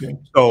also. Okay.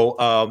 So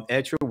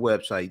at your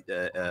website,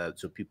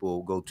 so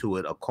people go to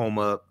it,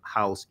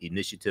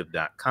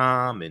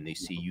 akomahouseinitiative.com, and they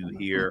see you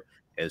here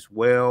as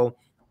well.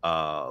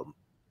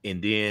 And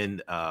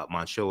then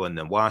Montsho and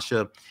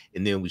Nwasha,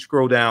 and then we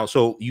scroll down.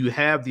 So you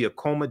have the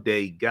Akoma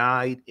Day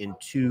Guide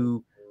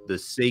into the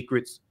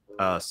Sacred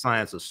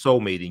Science of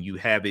Soulmate, and you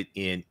have it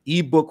in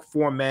ebook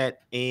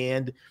format,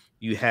 and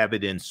you have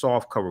it in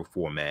soft cover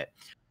format.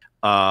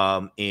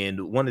 And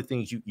one of the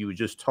things you were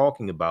just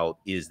talking about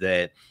is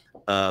that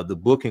the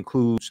book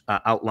includes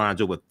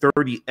outlines over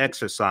 30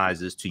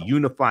 exercises to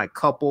unify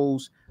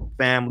couples,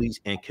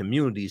 families, and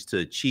communities to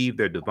achieve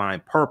their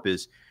divine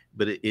purpose.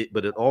 But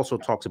it also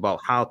talks about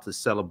how to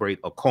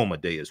celebrate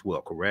Akoma Day as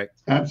well,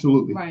 correct?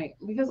 Absolutely. Right.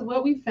 Because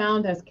what we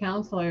found as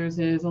counselors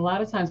is a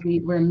lot of times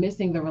we're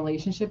missing the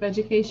relationship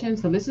education.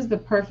 So this is the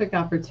perfect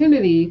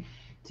opportunity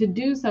to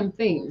do some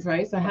things,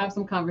 right? So have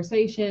some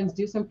conversations,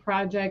 do some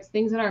projects,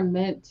 things that are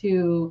meant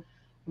to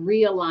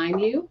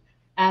realign you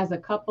as a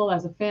couple,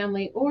 as a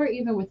family, or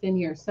even within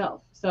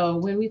yourself. So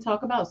when we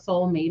talk about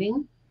soul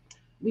mating,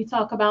 we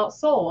talk about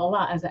soul a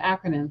lot as an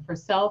acronym for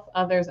self,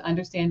 others,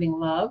 understanding,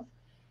 love.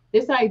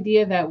 This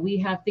idea that we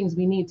have things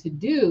we need to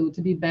do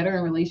to be better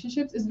in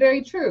relationships is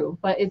very true,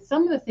 but it's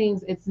some of the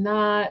things, it's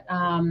not,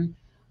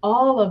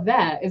 all of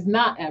that is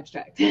not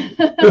abstract.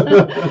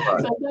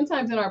 So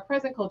sometimes in our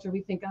present culture,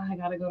 we think, oh, I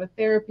got to go to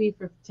therapy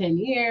for 10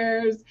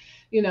 years.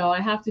 You know, I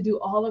have to do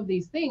all of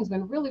these things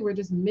when really we're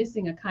just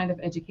missing a kind of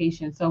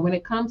education. So when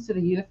it comes to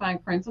the unifying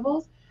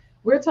principles,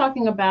 we're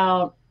talking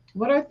about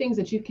what are things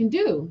that you can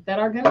do that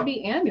are going to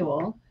be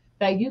annual,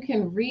 that you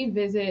can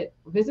visit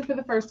for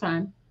the first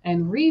time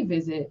and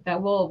revisit,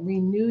 that will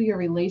renew your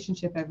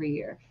relationship every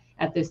year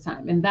at this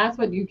time. And that's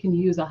what you can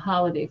use a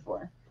holiday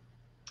for.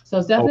 So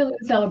it's definitely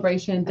a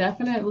celebration,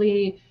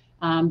 definitely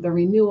the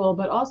renewal,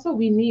 but also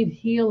we need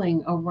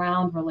healing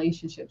around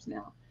relationships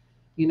now.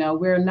 You know,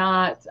 we're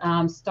not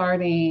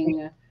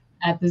starting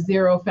at the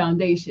zero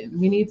foundation.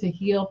 We need to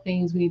heal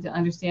things. We need to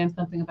understand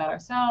something about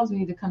ourselves. We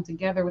need to come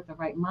together with the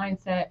right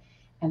mindset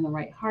and the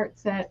right heart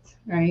set,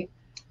 right?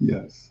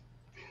 Yes.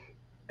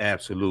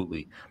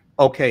 Absolutely.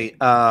 Okay.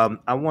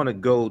 I want to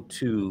go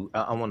to,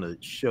 I want to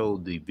show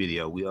the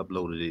video. We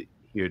uploaded it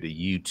here to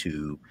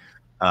YouTube.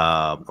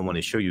 I want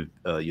to show you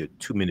your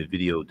 2-minute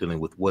video dealing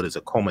with what is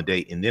Akoma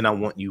Day. And then I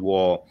want you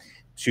all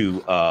to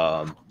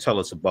tell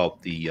us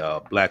about the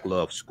Black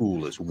Love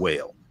School as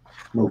well.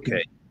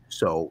 Okay.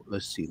 So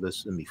let's see. Let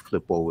me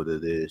flip over to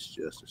this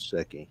just a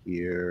second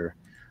here.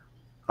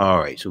 All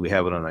right. So we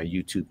have it on our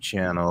YouTube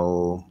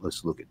channel.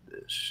 Let's look at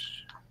this.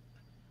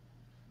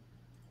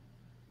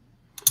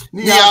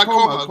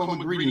 Akoma,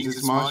 greetings.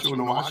 It's Montsho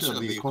and Nwasha of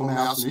the Akoma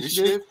House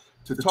Initiative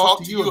to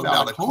talk to you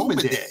about Akoma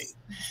Day.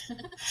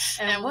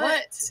 And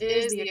what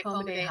is the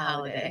Akoma Day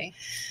holiday?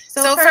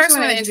 So first,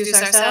 we want to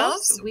introduce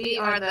ourselves. We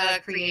are the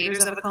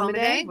creators of Akoma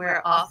Day.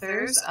 We're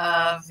authors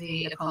of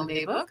the Akoma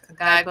Day book, a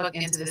guidebook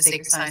into the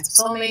sacred science of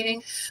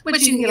soulmating,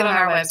 which you can get on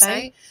our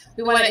website.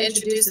 We want to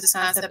introduce this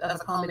concept of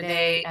Akoma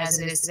Day as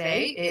it is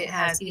today. It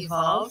has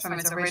evolved from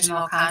its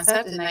original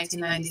concept in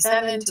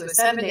 1997 to a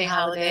 7-day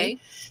holiday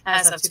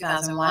as of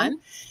 2001.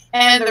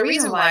 And the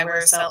reason why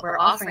we're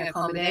offering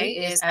Akoma Day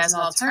is as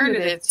an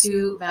alternative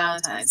to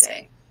Valentine's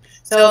Day.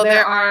 So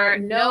there are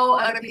no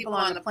other people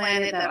on the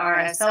planet that are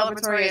as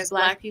celebratory as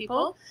Black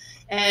people.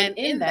 And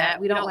in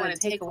that, we don't want to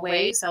take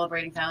away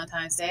celebrating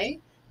Valentine's Day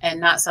and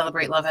not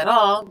celebrate love at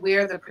all.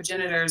 We're the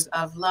progenitors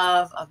of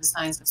love, of the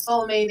science of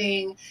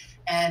soulmating,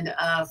 and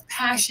of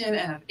passion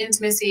and of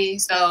intimacy.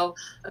 So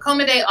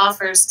Akoma Day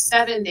offers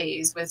 7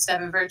 days with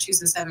 7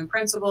 virtues and 7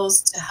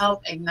 principles to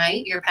help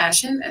ignite your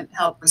passion and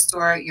help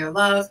restore your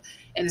love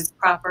in its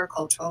proper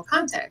cultural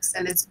context.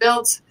 And it's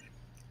built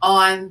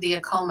on the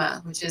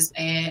Akoma, which is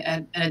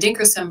an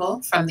Adinkra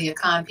symbol from the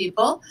Akan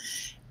people.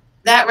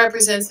 That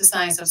represents the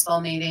science of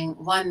soulmating,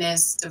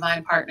 oneness,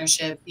 divine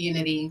partnership,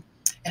 unity.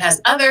 It has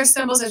other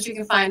symbols that you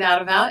can find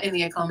out about in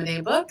the Akoma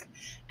Day book.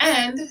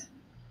 And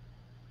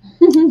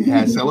it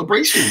has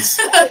celebrations.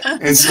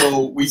 And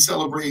so we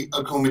celebrate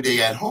Akoma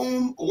Day at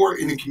home or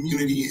in the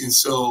community. And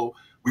so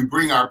we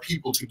bring our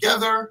people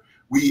together.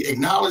 We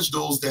acknowledge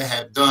those that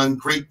have done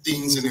great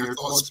things in their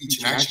thought, speech,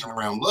 and action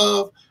around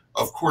love.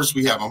 Of course,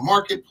 we have a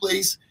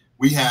marketplace.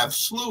 We have a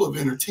slew of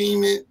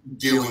entertainment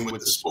dealing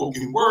with the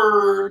spoken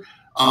word,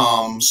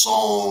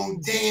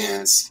 song,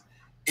 dance,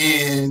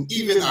 and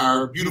even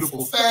our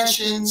beautiful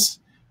fashions.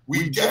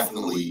 We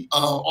definitely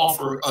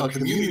offer a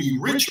community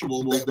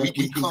ritual that we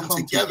can come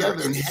together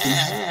and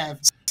have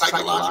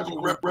psychological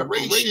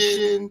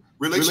reparation,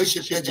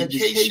 relationship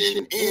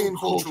education, and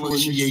cultural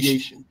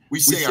initiation. We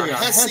say our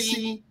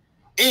Hesse,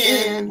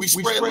 and we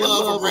spread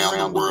love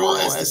around the world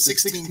as the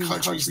 16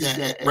 countries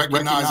that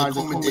recognize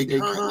Akoma Day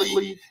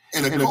currently.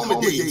 And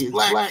Akoma Day is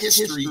Black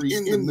history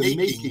in the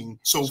making.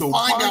 So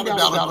find out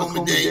about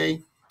Akoma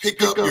Day.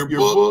 Pick up your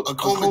book,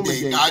 Akoma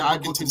Day,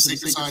 Guidebook into the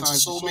Sacred Science of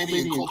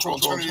Soulmating and Cultural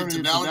Alternative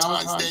to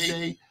Valentine's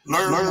Day.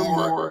 Learn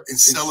more and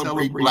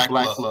celebrate Black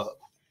love.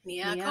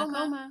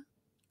 Akoma.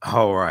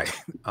 All right.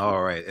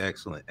 All right.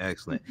 Excellent.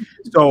 Excellent.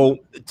 So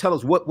tell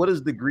us, what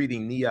does the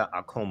greeting Nia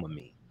Akoma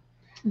mean?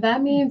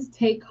 That means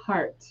take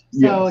heart.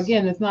 So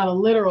again, it's not a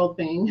literal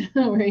thing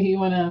where you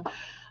want to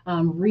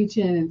reach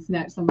in and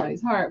snatch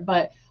somebody's heart.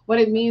 But what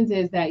it means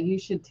is that you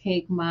should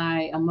take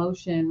my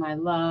emotion, my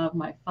love,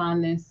 my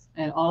fondness,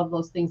 and all of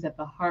those things that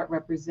the heart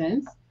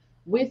represents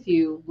with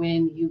you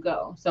when you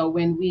go. So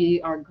when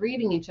we are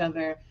greeting each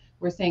other,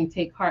 we're saying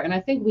take heart. And I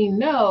think we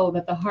know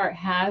that the heart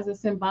has a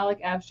symbolic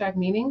abstract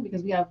meaning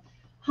because we have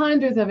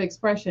hundreds of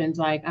expressions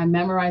like I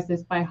memorize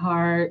this by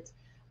heart.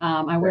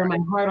 I wear my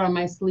heart on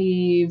my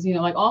sleeves, you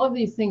know, like all of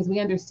these things. We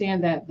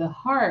understand that the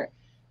heart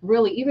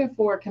really, even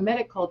for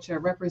Kemetic culture,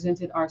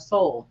 represented our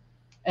soul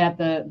at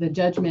the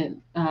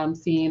judgment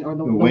scene or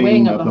the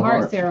weighing of the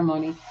heart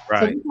ceremony.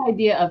 Right. So this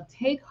idea of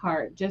take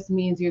heart just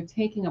means you're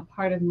taking a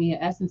part of me,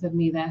 an essence of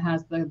me that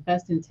has the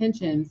best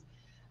intentions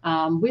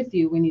with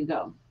you when you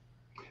go.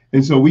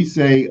 And so we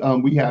say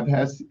we have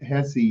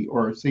Hesse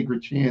or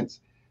sacred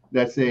chants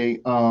that say,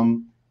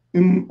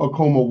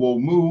 Akoma wo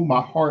mu,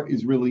 my heart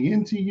is really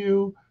into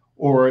you.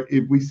 Or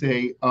if we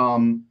say,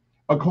 Akoma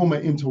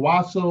Akoma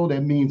Intawaso,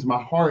 that means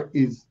my heart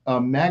is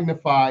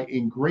magnified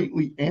and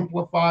greatly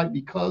amplified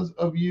because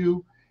of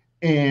you.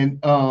 And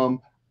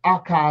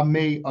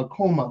Akame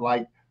Akoma,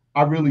 like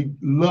I really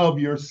love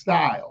your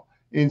style.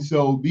 And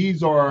so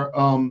these are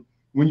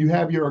when you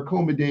have your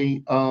Akoma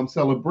Day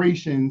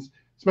celebrations,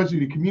 especially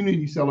the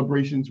community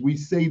celebrations, we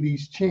say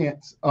these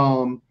chants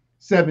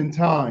 7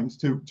 times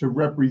to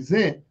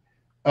represent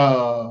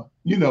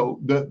you know,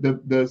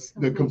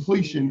 the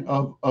completion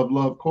of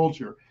love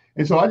culture.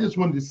 And so I just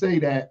wanted to say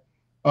that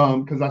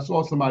because I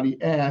saw somebody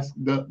ask,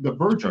 the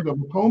virtues of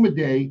Akoma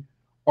Day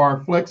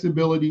are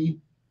flexibility,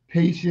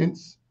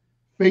 patience,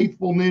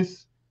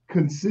 faithfulness,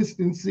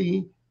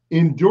 consistency,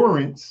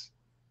 endurance,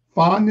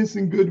 fondness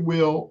and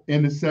goodwill,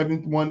 and the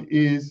 7th one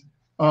is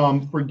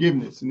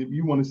forgiveness. And if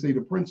you want to say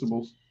the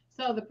principles.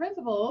 So the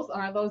principles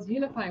are those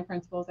unifying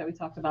principles that we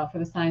talked about for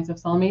the science of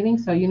soulmating.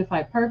 So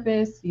unified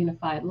purpose,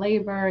 unified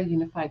labor,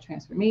 unified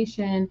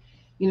transformation,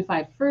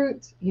 unified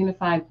fruit,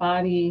 unified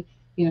body,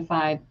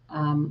 unified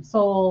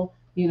soul,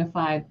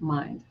 unified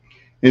mind.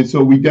 And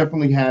so we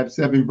definitely have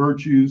 7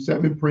 virtues,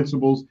 7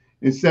 principles,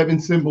 and 7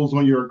 symbols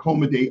on your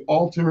Akoma Day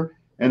altar.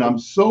 And I'm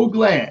so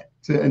glad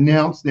to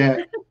announce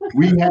that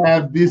we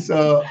have this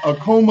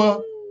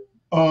Akoma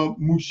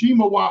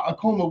Mushimawa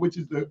Akoma, which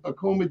is the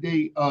Akoma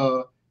Day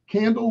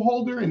candle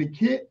holder and a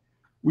kit.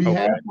 We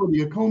have for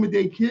the Akoma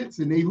Day kits,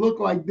 and they look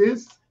like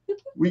this.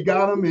 We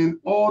got them in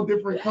all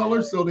different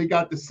colors. So they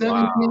got the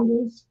 7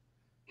 candles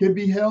can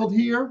be held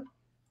here.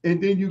 And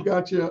then you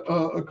got your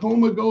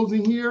Akoma goes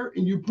in here,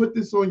 and you put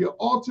this on your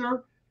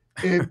altar.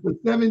 And for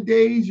 7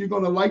 days, you're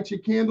going to light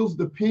your candles,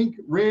 the pink,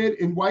 red,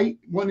 and white,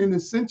 one in the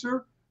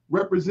center,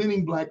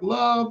 representing Black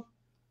love,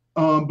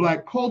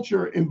 Black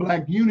culture, and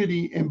Black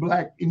unity and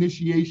Black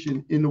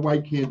initiation in the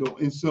white candle.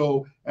 And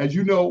so, as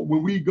you know,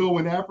 when we go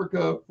in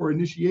Africa for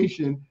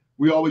initiation,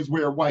 we always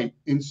wear white.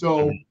 And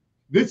so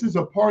this is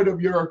a part of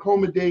your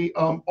Akoma Day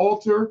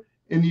altar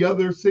and the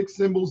other 6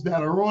 symbols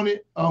that are on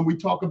it. We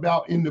talk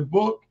about in the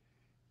book.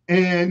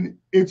 And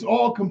it's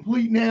all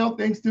complete now,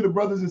 thanks to the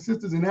brothers and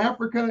sisters in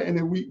Africa. And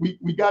then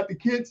we got the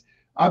kits.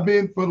 I've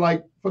been for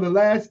the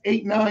last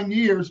 8-9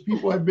 years,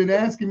 people have been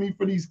asking me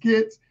for these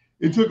kits.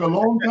 It took a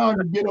long time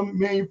to get them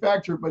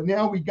manufactured, but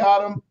now we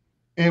got them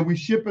and we're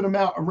shipping them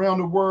out around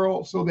the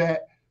world so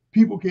that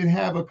people can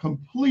have a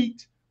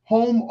complete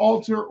home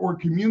altar or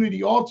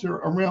community altar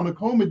around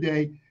Akoma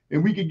Day,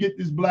 and we can get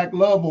this Black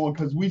love on,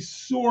 because we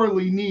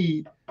sorely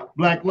need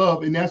Black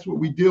love, and that's what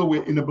we deal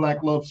with in the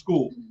Black Love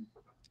School.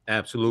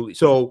 Absolutely.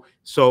 So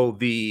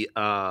the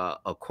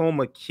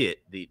Akoma kit,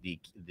 the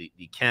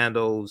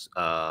candles,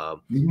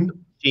 the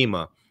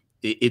Shima,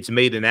 it's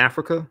made in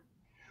Africa.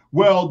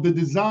 Well, the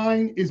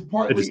design is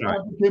partly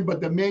African, but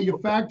the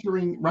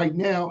manufacturing right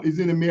now is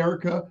in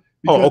America.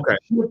 Oh, okay.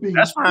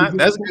 That's fine.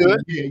 That's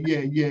good.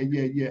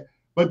 Yeah.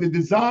 But the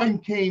design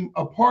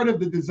a part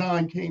of the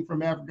design came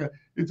from Africa.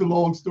 It's a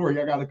long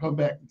story. I got to come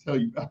back and tell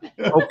you about it.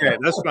 Okay,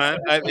 that's fine.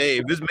 Hey,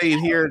 if it's made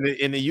here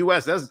in the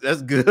U.S.,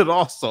 that's good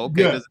also.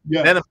 Okay,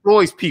 that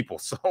employs people.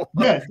 So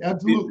yes,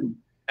 absolutely.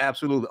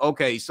 Absolutely.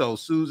 Okay, so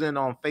Susan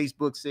on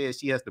Facebook says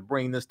she has to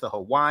bring this to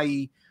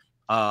Hawaii.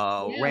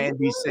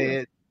 Randy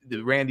said,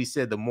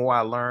 the more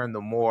I learn,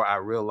 the more I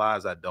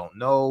realize I don't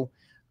know.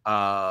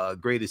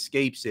 Great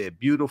Escape said,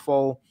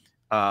 beautiful.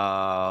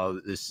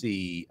 Let's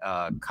see.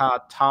 Ka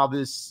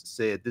Tavis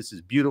said, this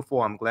is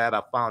beautiful. I'm glad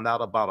I found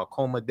out about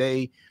Akoma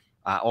Day.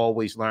 I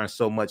always learn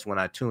so much when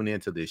I tune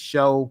into this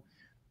show.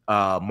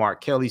 Mark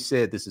Kelly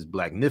said, this is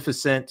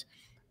Blacknificent.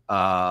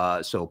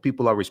 So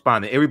people are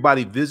responding.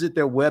 Everybody visit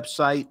their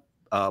website,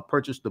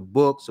 purchase the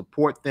book,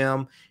 support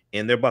them.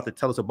 And they're about to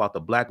tell us about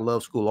the Black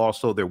Love School.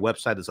 Also, their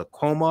website is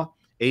Akoma,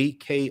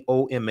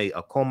 AKOMA,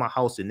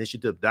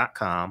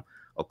 AkomaHouseInitiative.com,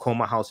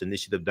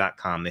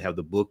 AkomaHouseInitiative.com. They have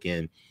the book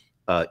in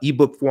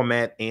ebook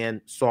format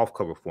and soft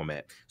cover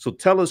format. So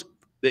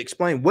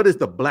explain, what is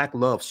the Black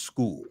Love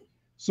School?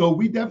 So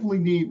we definitely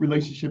need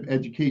relationship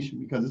education,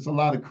 because it's a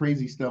lot of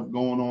crazy stuff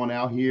going on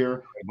out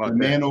here. The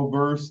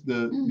Manoverse,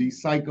 the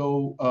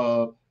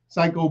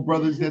psycho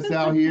brothers that's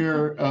out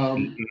here,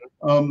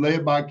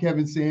 led by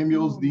Kevin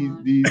Samuels.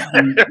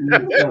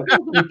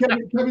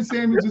 Kevin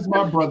Samuels is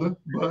my brother,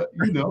 but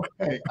you know,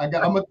 hey,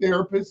 I'm a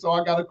therapist, so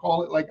I got to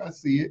call it like I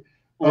see it.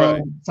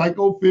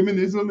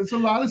 Psychofeminism. It's a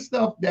lot of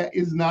stuff that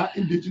is not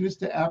indigenous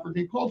to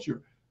African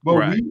culture, but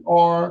we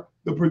are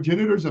the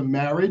progenitors of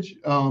marriage.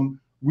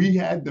 We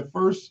had the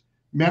first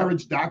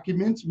marriage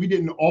documents. We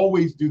didn't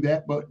always do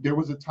that, but there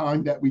was a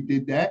time that we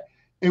did that.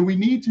 And we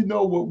need to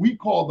know what we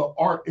call the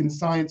art and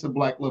science of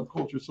Black love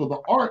culture. So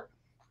the art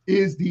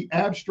is the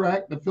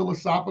abstract, the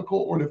philosophical,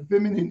 or the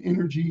feminine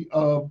energy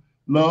of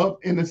love.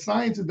 And the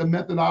science is the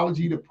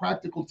methodology, the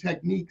practical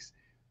techniques,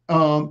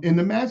 and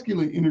the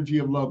masculine energy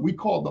of love. We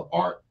call the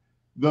art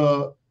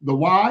the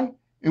why,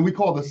 and we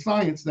call the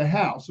science the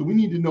how. So we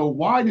need to know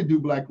why to do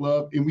Black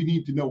love, and we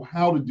need to know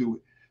how to do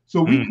it.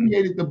 So we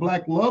created the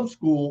Black Love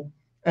School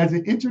as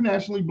an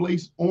internationally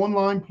based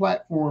online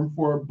platform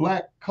for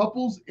Black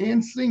couples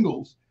and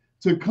singles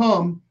to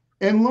come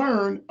and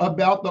learn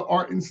about the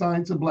art and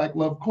science of Black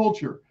love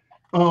culture.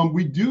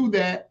 We do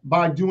that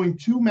by doing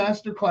 2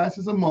 master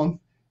classes a month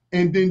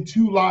and then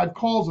 2 live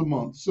calls a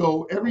month.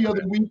 So every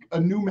other week, a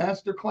new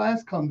master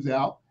class comes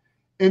out.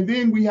 And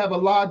then we have a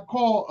live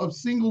call of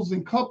singles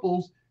and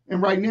couples.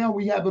 And right now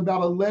we have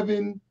about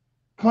 11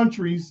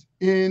 countries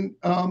in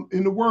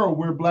the world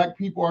where Black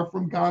people are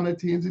from: Ghana,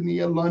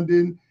 Tanzania,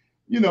 London,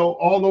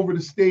 all over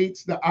the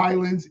States, the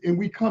islands. And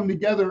we come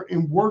together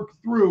and work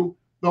through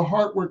the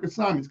hard work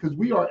assignments, because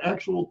we are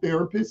actual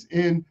therapists,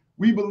 and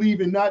we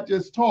believe in not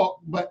just talk,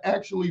 but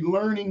actually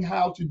learning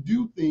how to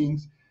do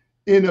things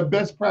in a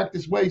best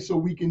practice way so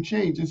we can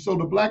change. And so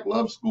the Black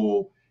Love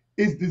School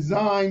is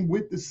designed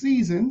with the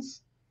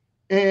seasons,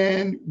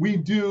 and we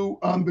do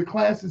the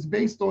classes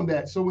based on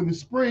that. So in the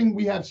spring,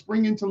 we have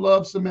Spring into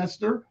Love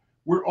semester,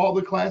 where all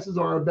the classes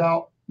are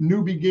about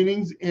new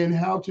beginnings and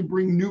how to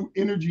bring new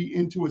energy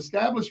into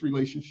established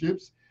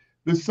relationships.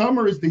 The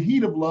summer is the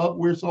Heat of Love,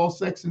 where it's all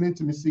sex and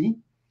intimacy.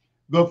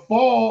 The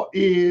fall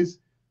is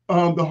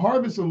the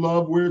Harvest of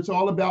Love, where it's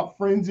all about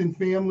friends and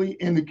family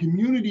and the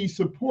community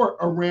support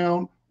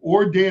around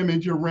or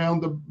damage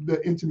around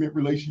the intimate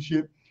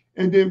relationship.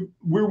 And then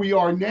where we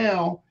are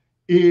now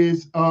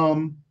is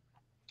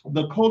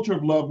the Culture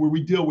of Love, where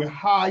we deal with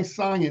high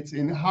science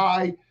and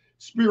high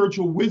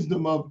spiritual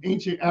wisdom of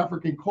ancient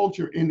African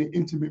culture in the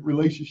intimate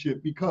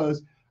relationship,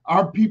 because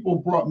our people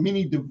brought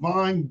many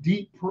divine,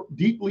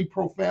 deeply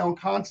profound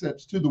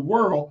concepts to the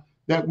world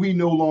that we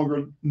no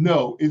longer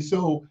know. And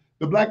so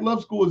the Black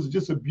Love School is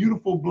just a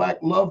beautiful Black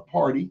love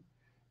party.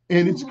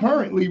 And it's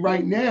currently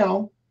right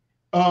now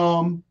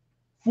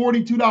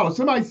 $42.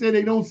 Somebody said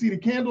they don't see the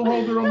candle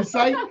holder on the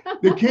site.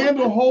 The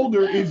candle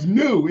holder is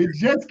new. It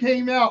just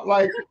came out.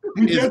 Like,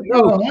 we just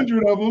got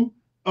 100 of them.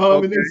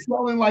 And they're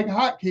selling like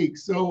hotcakes.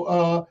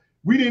 So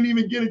we didn't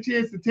even get a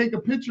chance to take a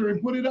picture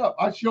and put it up.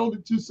 I showed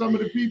it to some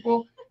of the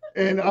people,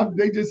 and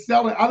they just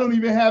sell it. I don't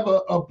even have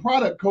a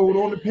product code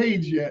on the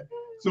page yet.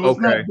 So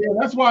it's not there.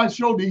 That's why I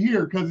showed it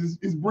here, because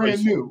it's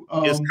brand new.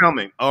 It's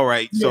coming. All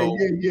right. Yeah,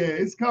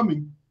 it's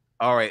coming.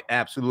 All right,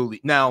 absolutely.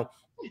 Now,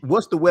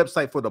 what's the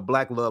website for the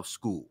Black Love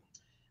School?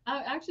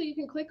 Actually, you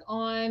can click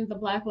on the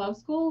Black Love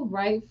School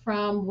right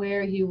from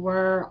where you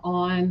were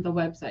on the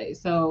website.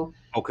 So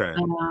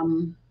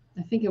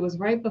I think it was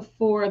right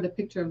before the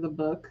picture of the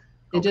book.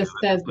 It just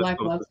says Black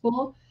Love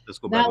School.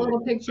 That little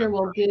picture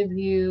will give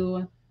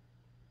you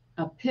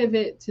a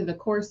pivot to the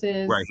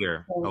courses right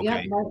here. So,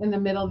 yep, right in the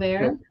middle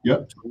there.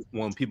 Yep.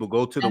 When people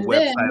go to the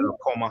website of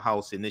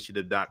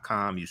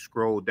AkomaHouseInitiative.com, you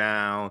scroll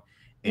down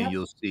and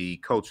you'll see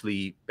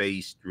culturally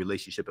based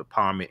relationship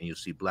empowerment, and you'll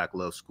see Black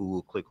Love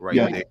School. Click right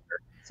there.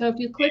 So if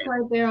you click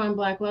right there on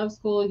Black Love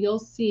School, you'll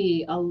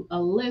see a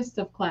list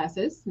of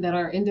classes that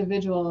are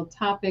individual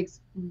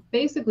topics.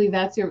 Basically,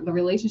 that's the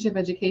relationship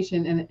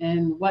education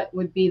and what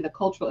would be the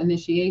cultural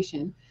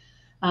initiation.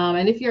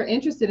 And if you're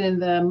interested in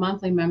the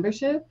monthly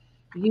membership,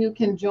 you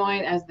can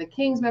join as the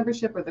King's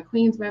membership or the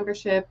Queen's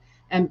membership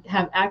and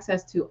have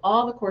access to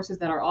all the courses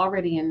that are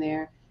already in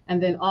there.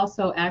 And then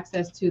also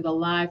access to the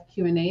live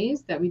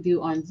Q&As that we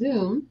do on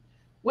Zoom,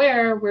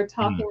 where we're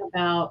talking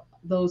about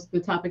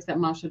the topics that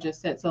Montsho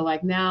just said. So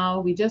like now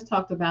we just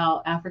talked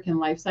about African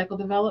life cycle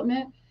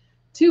development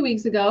 2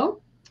 weeks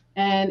ago.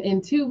 And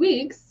in 2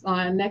 weeks,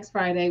 on next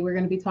Friday, we're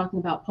going to be talking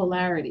about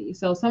polarity.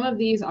 So some of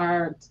these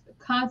are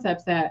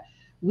concepts that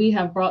we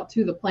have brought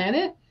to the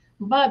planet,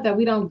 but that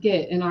we don't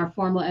get in our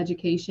formal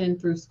education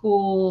through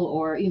school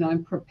or,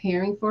 in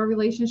preparing for a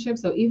relationship.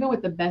 So even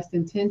with the best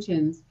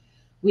intentions,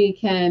 we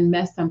can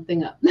mess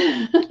something up. We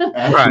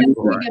get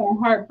our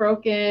heart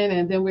broken,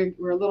 and then we're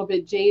a little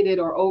bit jaded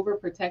or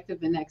overprotective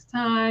the next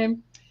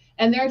time.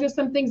 And there are just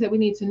some things that we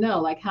need to know,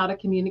 like how to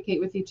communicate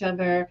with each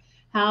other,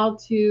 how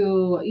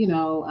to,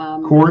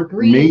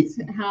 greet,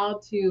 how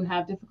to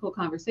have difficult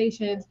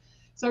conversations.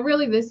 So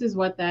really, this is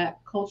what that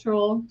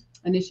cultural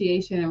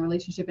initiation and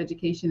relationship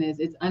education is.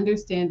 It's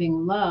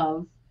understanding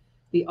love,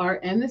 the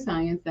art and the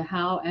science, the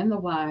how and the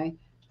why,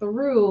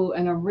 through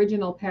an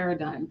original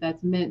paradigm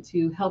that's meant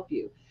to help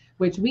you,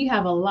 which we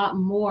have a lot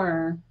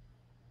more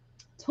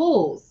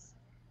tools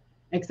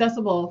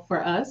accessible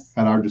for us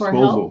at our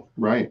disposal,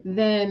 right,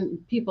 than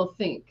people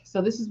think. So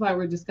this is why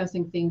we're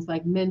discussing things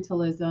like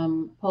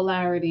mentalism,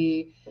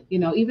 polarity,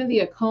 even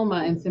the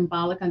Akoma and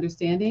symbolic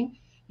understanding.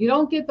 You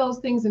don't get those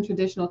things in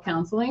traditional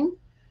counseling.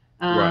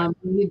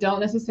 You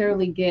don't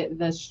necessarily get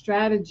the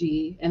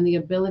strategy and the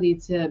ability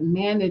to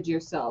manage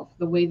yourself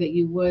the way that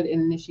you would in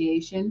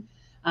initiation.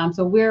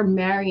 So we're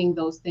marrying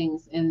those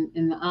things in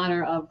the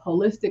honor of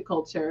holistic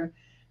culture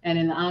and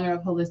in the honor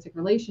of holistic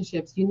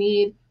relationships. You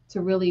need to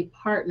really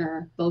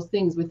partner those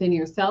things within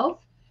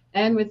yourself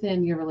and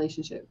within your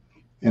relationship.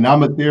 And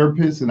I'm a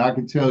therapist, and I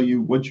can tell you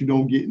what you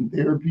don't get in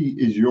therapy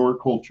is your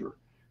culture.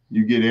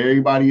 You get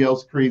everybody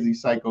else crazy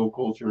psycho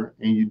culture,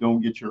 and you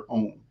don't get your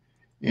own.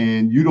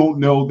 And you don't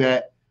know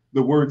that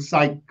the word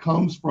psych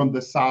comes from the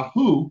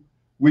Sahu,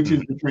 which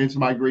is the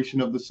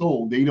transmigration of the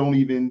soul. They don't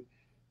even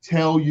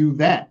tell you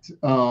that.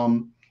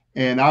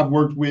 And I've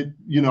worked with,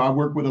 I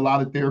work with a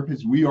lot of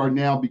therapists. We are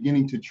now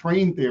beginning to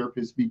train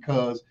therapists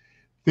because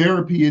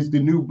therapy is the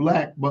new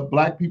black, but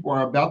black people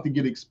are about to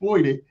get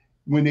exploited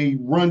when they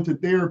run to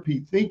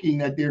therapy thinking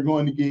that they're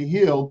going to get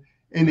healed,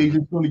 and they're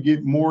just going to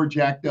get more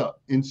jacked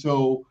up. And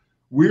so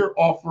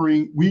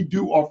we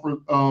do offer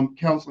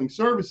counseling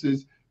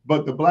services,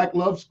 but the Black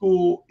Love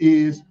School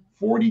is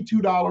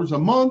 $42 a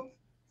month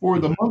for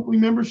the monthly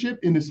membership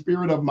in the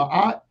spirit of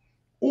Ma'at.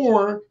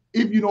 Or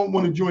if you don't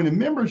want to join a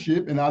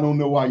membership, and I don't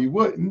know why you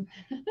wouldn't,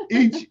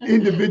 each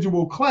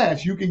individual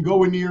class, you can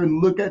go in there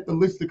and look at the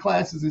list of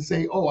classes and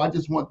say, oh, I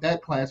just want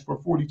that class for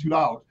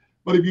 $42.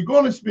 But if you're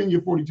going to spend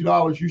your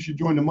 $42, you should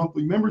join the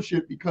monthly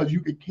membership, because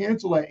you can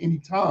cancel at any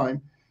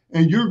time,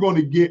 and you're going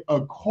to get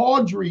a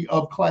cadre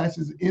of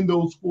classes in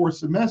those 4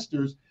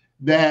 semesters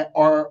that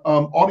are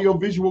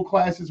audiovisual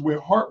classes with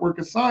heart work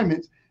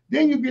assignments.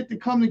 Then you get to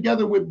come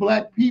together with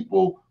Black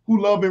people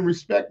who love and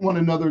respect one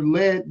another,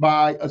 led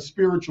by a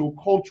spiritual,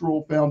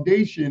 cultural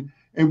foundation.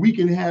 And we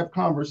can have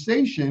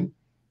conversation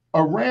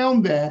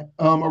around that,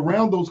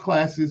 around those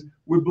classes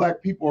with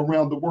Black people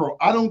around the world.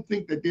 I don't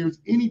think that there's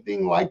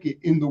anything like it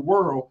in the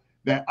world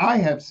that I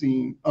have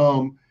seen.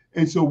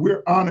 And so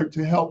we're honored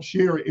to help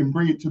share it and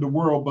bring it to the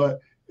world.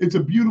 But it's a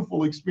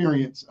beautiful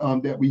experience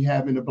that we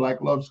have in the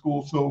Black Love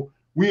School. So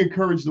we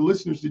encourage the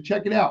listeners to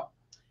check it out.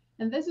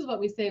 And this is what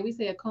we say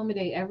Akoma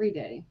Day every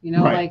day. You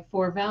know, like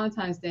for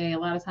Valentine's Day, a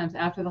lot of times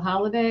after the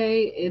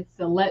holiday, it's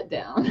a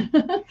letdown.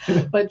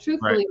 But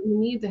truthfully, we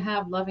need to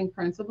have loving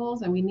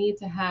principles, and we need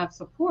to have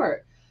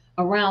support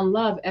around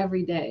love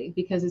every day,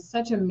 because it's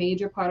such a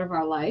major part of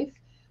our life.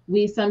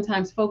 We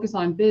sometimes focus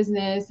on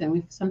business, and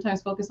we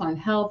sometimes focus on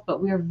health,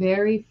 but we are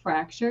very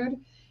fractured,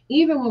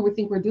 even when we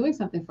think we're doing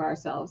something for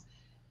ourselves.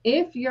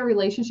 If your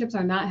relationships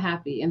are not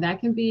happy, and that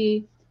can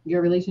be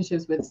your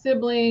relationships with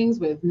siblings,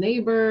 with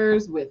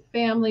neighbors, with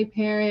family,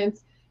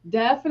 parents,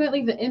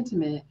 definitely the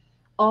intimate,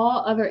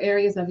 all other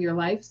areas of your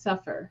life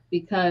suffer,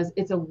 because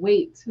it's a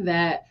weight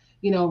that,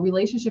 you know,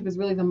 relationship is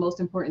really the most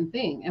important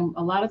thing. And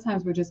a lot of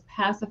times we're just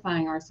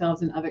pacifying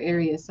ourselves in other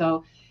areas.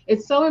 So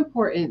it's so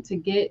important to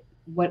get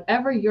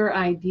whatever your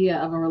idea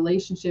of a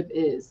relationship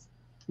is.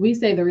 We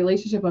say the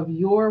relationship of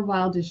your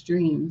wildest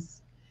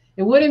dreams.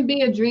 It wouldn't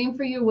be a dream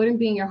for you, it wouldn't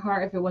be in your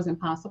heart if it wasn't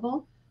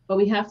possible. But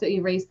we have to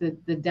erase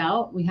the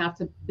doubt. We have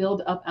to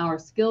build up our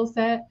skill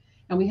set,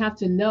 and we have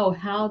to know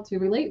how to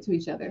relate to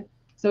each other.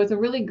 So it's a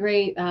really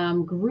great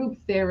group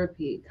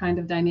therapy kind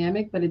of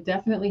dynamic, but it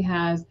definitely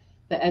has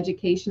the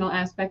educational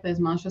aspect,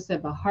 as Montsho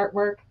said, the heart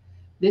work.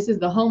 This is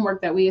the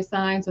homework that we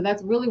assign. So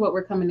that's really what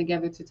we're coming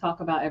together to talk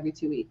about every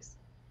 2 weeks.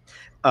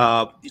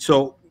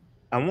 So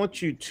I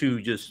want you to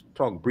just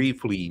talk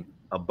briefly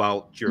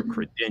about your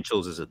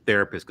credentials as a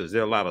therapist, because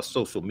there are a lot of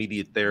social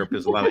media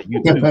therapists, a lot of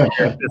YouTube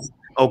therapists,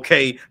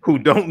 okay, who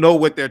don't know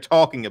what they're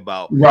talking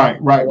about. Right.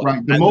 Talk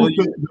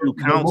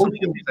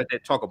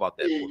about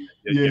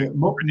that.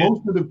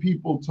 Most of the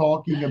people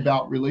talking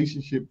about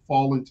relationship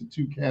fall into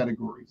 2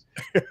 categories.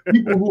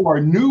 People who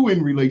are new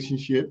in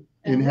relationship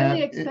and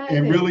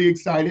really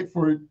excited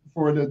for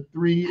the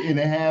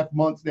 3.5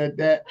 months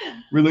that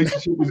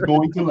relationship is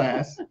going to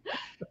last,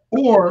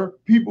 or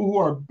people who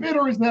are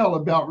bitter as hell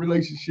about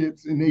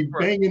relationships and they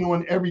banging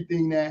on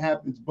everything that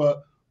happens.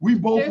 But we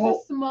both a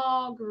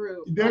small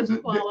group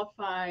of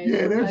qualified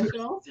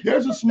professionals.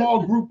 There's a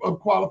small group of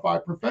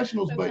qualified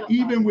professionals, but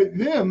even with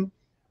them,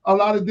 a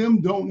lot of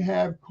them don't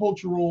have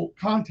cultural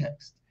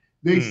context.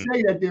 They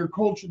say that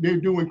they're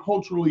doing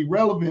culturally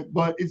relevant,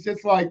 but it's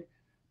just like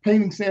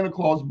painting Santa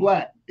Claus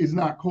black is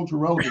not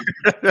cultural relevant.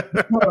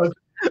 Because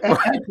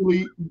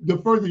actually,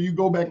 the further you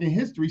go back in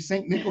history,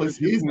 St.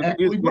 Nicholas is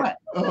actually black.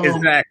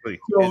 Exactly.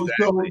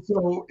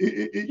 So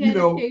you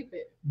know,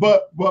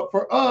 but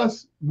for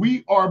us,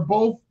 we are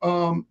both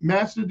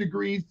master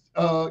degrees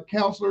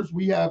counselors.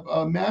 We have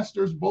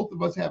masters. Both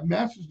of us have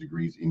master's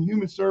degrees in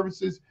human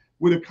services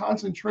with a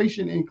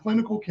concentration in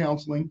clinical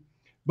counseling.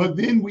 But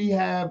then we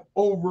have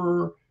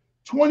over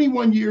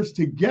 21 years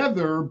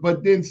together,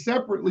 but then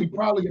separately,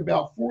 probably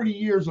about 40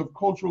 years of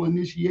cultural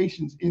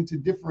initiations into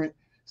different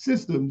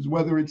systems,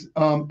 whether it's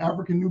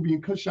African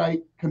Nubian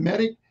Kushite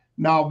Kemetic,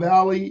 Nile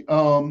Valley,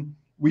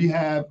 we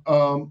have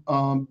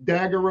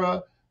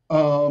Dagara,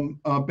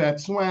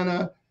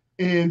 Botswana.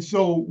 And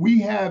so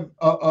we have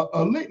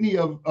a litany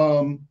of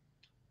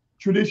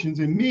traditions.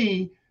 And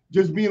me,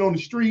 just being on the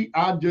street,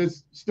 I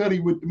just study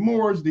with the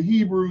Moors, the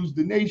Hebrews,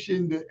 the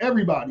nation,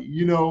 everybody,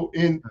 you know.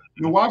 And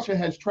Nwasha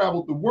has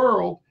traveled the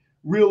world,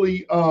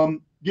 really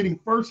getting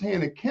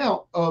firsthand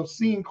account of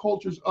seeing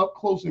cultures up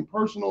close and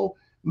personal,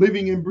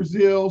 living in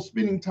Brazil,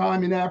 spending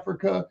time in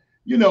Africa,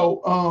 you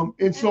know.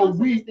 And so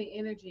just the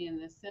energy and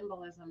the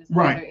symbolism is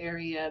another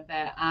area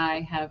that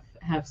I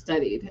have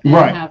studied. And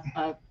I have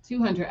a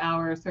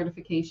 200-hour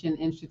certification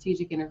in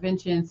strategic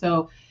intervention.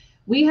 So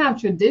we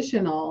have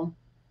traditional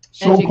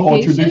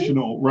so-called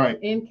traditional,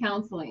 in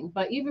counseling.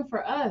 But even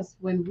for us,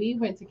 when we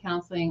went to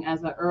counseling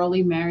as an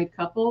early married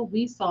couple,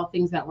 we saw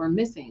things that were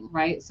missing,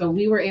 right? So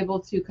we were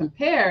able to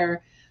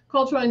compare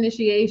cultural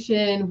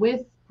initiation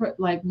with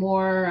like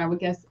more, I would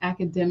guess,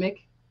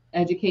 academic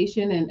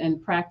education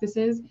and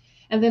practices.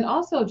 And then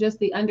also just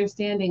the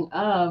understanding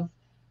of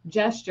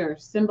gesture,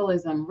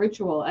 symbolism,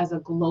 ritual as a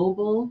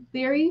global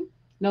theory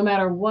no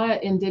matter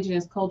what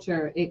indigenous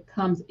culture it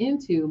comes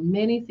into,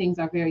 many things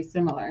are very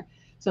similar.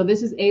 So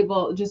this is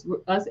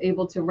us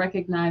able to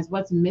recognize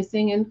what's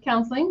missing in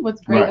counseling,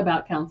 what's great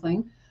about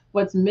counseling,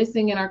 what's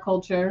missing in our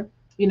culture.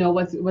 You know,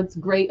 what's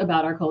great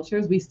about our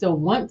cultures. We still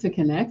want to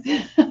connect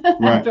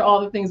after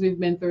all the things we've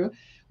been through.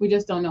 We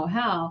just don't know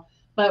how.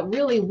 But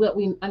really what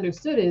we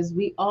understood is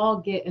we all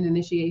get an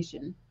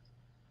initiation.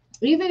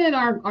 Even in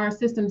our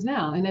systems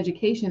now, in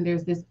education,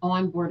 there's this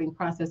onboarding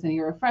process, and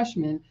you're a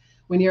freshman.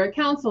 When you're a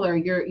counselor,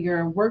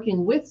 you're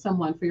working with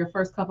someone for your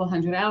first couple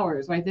hundred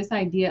hours, right? This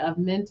idea of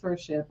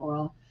mentorship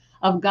or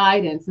of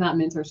guidance, not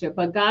mentorship,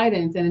 but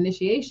guidance and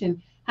initiation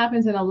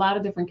happens in a lot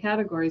of different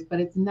categories, but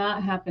it's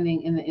not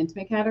happening in the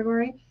intimate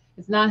category.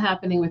 It's not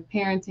happening with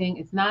parenting.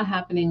 It's not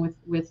happening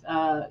with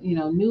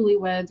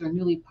newlyweds or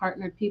newly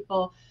partnered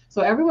people.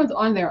 So everyone's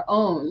on their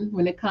own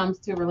when it comes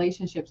to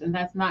relationships, and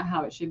that's not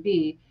how it should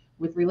be,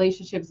 with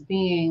relationships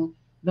being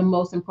the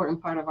most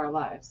important part of our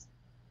lives.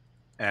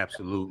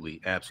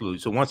 Absolutely. Absolutely.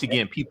 So once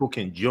again, people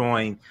can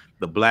join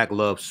the Black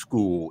Love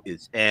School.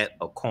 It's at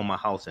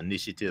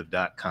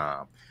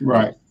AkomaHouseInitiative.com.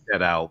 Right.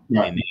 That out.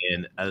 Right. And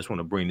then I just want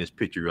to bring this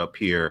picture up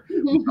here.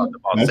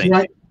 That's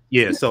right.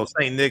 Yeah. So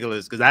St.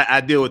 Nicholas, because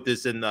I deal with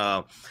this in,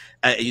 I've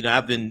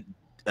been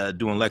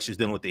doing lectures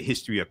dealing with the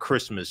history of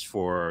Christmas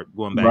for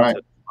going back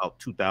to about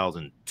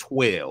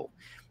 2012.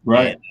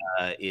 Right.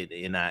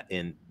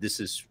 And this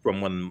is from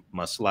one of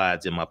my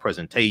slides in my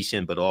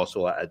presentation, but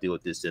also I deal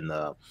with this in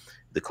the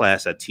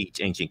class I teach,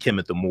 Ancient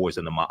Kemet, the Moors,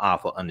 and the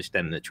Ma'afa,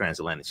 Understanding the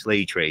Transatlantic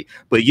Slave Trade.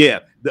 But yeah,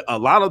 a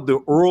lot of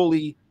the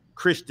early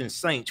Christian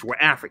saints were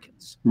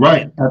Africans.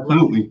 Right,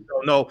 absolutely.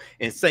 Don't know.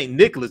 And St.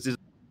 Nicholas, is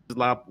a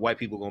lot of white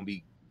people going to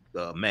be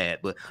mad,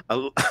 but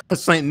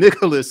St.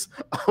 Nicholas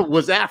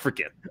was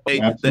African.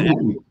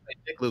 Absolutely. St.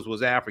 Nicholas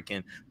was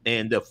African.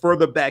 And the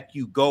further back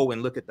you go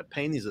and look at the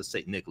paintings of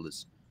St.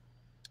 Nicholas,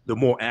 the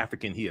more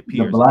African he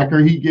appears. The blacker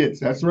he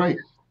gets. That's right.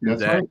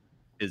 That's right.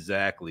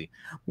 Exactly.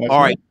 That's all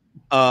right.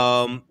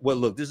 Well,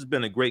 look, this has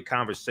been a great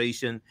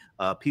conversation.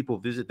 People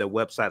visit their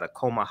website,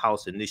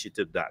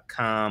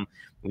 AkomaHouseInitiative.com.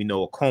 We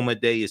know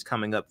Akoma Day is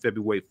coming up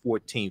February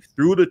 14th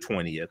through the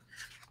 20th.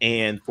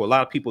 And for a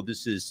lot of people,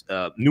 this is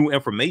new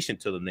information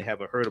to them. They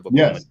haven't heard of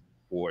Akoma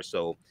before.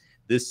 So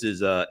this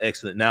is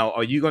excellent. Now,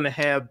 are you going to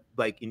have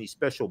like any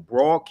special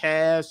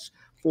broadcasts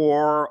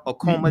for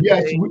Akoma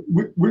Day? Yes,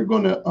 we're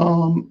going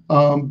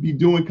to be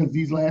doing, because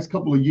these last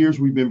couple of years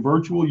we've been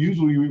virtual.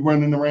 Usually we're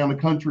running around the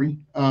country,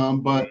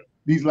 but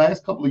these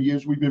last couple of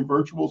years we've been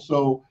virtual.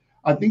 So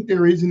I think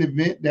there is an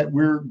event that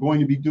we're going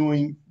to be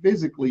doing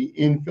physically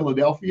in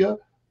Philadelphia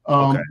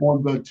on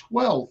the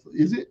 12th,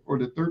 is it, or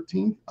the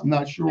 13th? I'm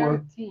not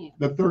sure. 13th.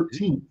 The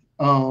 13th.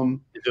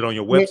 Is it on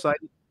your website?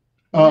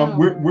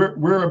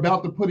 We're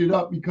about to put it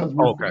up because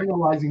we're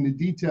finalizing the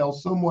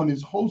details. Someone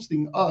is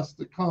hosting us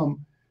to come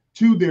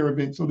to their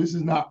event. So this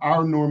is not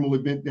our normal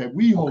event that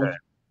we host,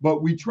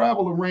 but we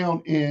travel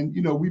around, and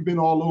we've been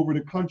all over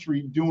the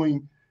country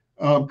doing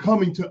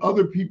coming to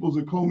other people's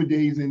Akoma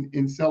days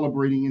and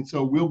celebrating. And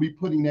so we'll be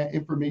putting that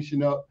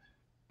information up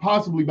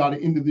possibly by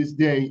the end of this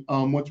day,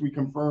 once we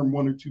confirm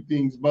one or two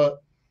things.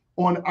 But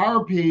on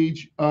our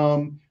page,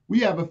 we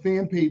have a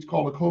fan page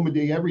called Akoma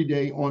Day Every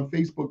Day on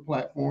Facebook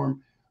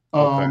platform.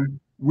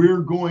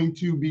 We're going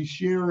to be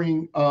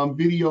sharing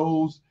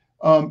videos.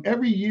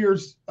 Every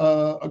year's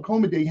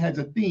Akoma Day has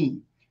a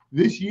theme.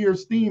 This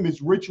year's theme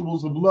is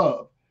Rituals of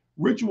Love.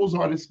 Rituals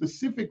are the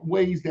specific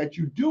ways that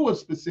you do a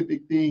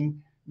specific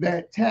thing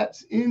that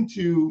taps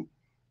into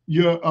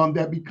your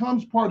that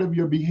becomes part of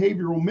your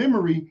behavioral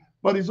memory,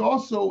 but is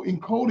also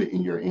encoded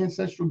in your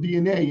ancestral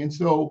DNA. And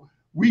so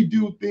we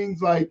do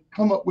things like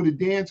come up with a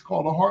dance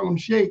called a Harlem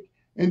Shake,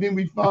 and then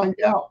we find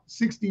out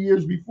 60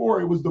 years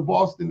before it was the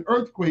Boston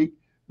earthquake.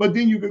 But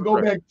then you could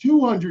go back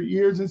 200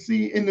 years and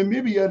see in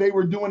Namibia they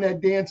were doing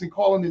that dance and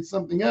calling it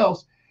something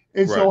else.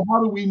 And so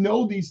how do we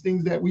know these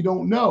things that we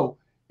don't know?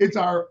 It's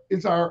our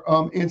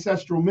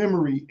ancestral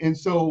memory. And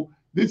so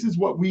this is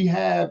what we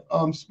have,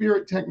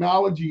 spirit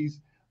technologies,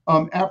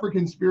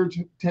 African spirit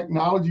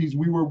technologies.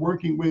 We were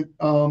working with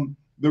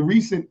the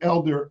recent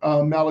elder,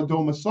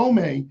 Maladoma Some,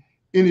 in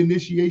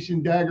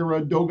initiation,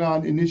 Dagara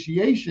Dogon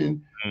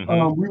initiation.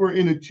 We were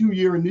in a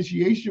 2-year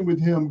initiation with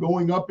him,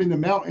 going up in the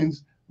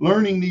mountains,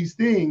 learning these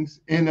things.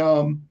 And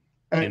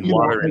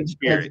water and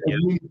spirit. As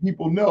many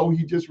people know,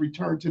 he just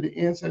returned to the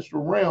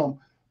ancestral realm.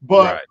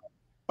 But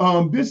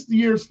this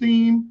year's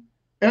theme,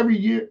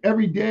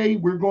 every day,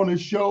 we're going to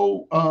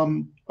show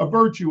a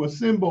virtue, a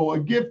symbol, a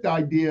gift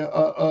idea,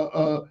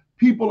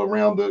 people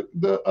around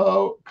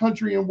the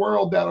country and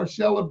world that are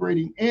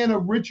celebrating, and a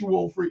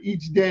ritual for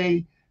each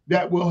day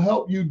that will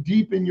help you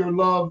deepen your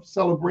love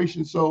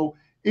celebration. So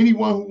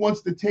anyone who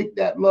wants to take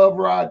that love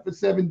ride for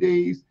 7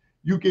 days,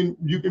 you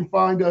can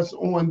find us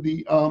on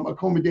the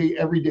Akoma Day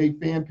Everyday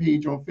fan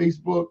page on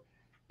Facebook.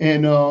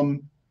 And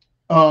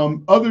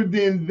other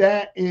than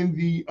that, in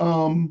the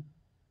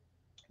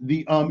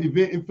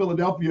event in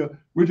Philadelphia,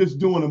 we're just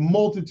doing a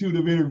multitude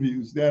of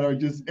interviews that are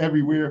just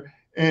everywhere.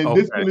 And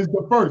this one is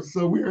the first,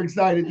 so we're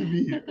excited to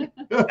be here.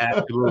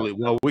 Absolutely.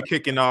 Well, we're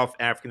kicking off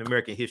African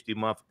American History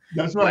Month.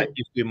 That's right. Black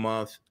History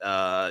Month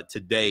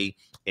today,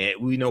 and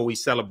we know we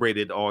celebrate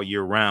it all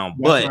year round.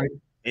 That's but right.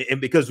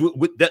 And because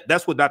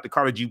that's what Dr.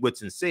 Carter G.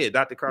 Woodson said.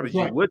 Dr. Carter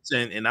G.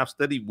 Woodson, and I've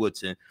studied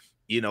Woodson,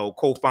 you know,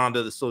 co-founder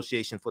of the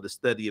Association for the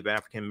Study of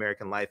African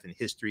American Life and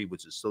History,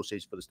 which is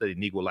Association for the Study of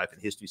Negro Life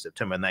and History,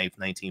 September 9th,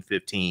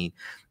 1915.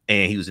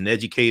 And he was an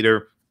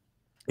educator,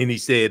 and he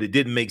said it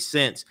didn't make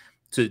sense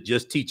to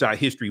just teach our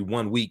history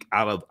 1 week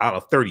out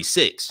of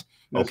 36.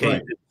 That's okay,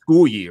 right.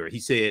 School year. He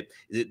said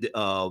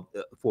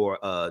for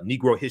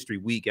Negro History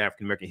Week,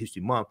 African American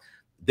History Month,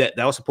 that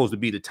was supposed to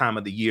be the time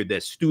of the year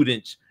that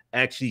students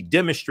actually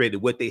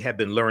demonstrated what they have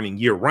been learning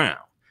year round.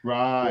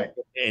 Right.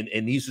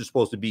 And these are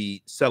supposed to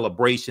be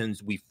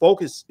celebrations. We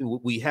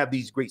have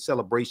these great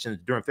celebrations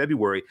during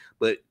February,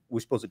 but we're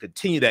supposed to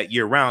continue that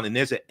year round. And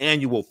there's an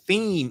annual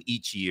theme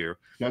each year.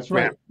 That's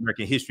right.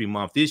 American History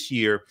Month this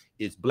year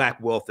is Black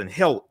Health and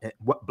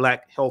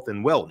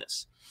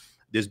Wellness.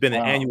 There's been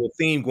an annual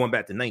theme going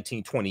back to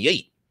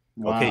 1928.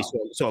 Wow. Okay,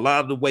 so a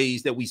lot of the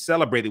ways that we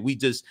celebrate it, we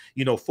just,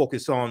 you know,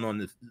 focus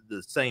on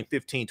the same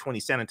 15,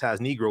 20 sanitized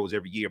Negroes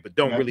every year, but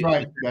don't really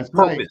That's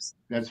purpose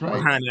right.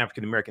 behind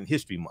African American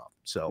History Month.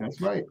 So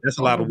that's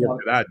a lot of work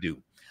that I do.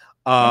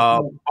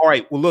 All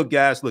right. Well, look,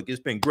 guys,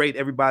 it's been great.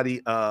 Everybody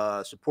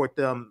support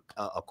them.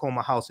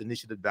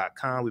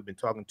 AkomaHouseInitiative.com. We've been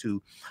talking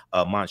to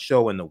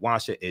Montsho and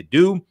Nwasha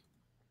Edu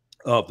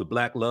of the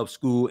Black Love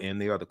School, and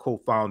they are the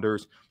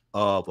co-founders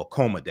of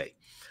Akoma Day.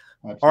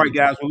 Absolutely. All right,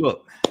 guys. Well,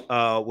 look,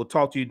 we'll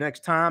talk to you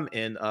next time.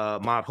 And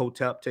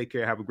Imhotep, take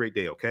care. Have a great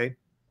day. Okay.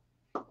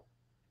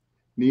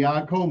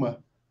 Akoma.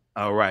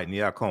 All right,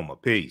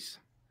 Akoma. Peace.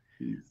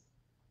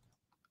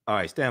 All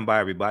right, stand by,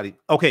 everybody.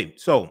 Okay,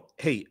 so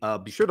hey,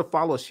 be sure to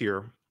follow us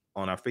here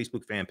on our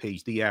Facebook fan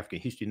page, The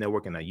African History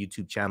Network, and our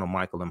YouTube channel,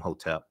 Michael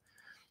Imhotep.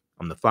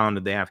 I'm the founder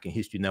of the African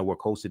History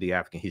Network, host of the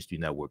African History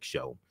Network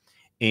show.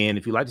 And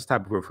if you like this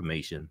type of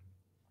information,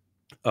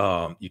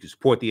 you can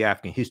support the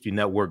African History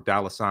Network,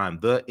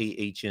 $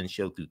 the AHN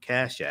show through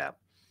Cash App,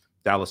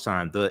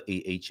 $ the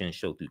AHN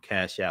show through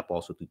Cash App,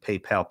 also through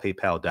PayPal,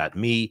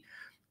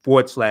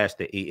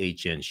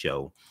 paypal.me/the AHN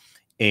show.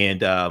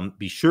 And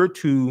be sure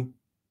to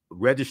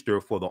register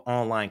for the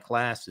online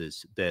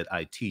classes that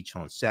I teach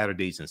on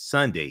Saturdays and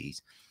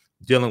Sundays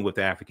dealing with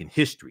African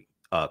history.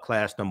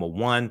 Class number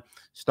 1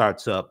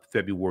 starts up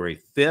February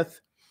 5th.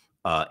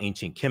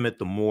 Ancient Kemet,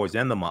 the Moors,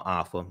 and the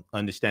Ma'afa,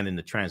 understanding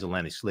the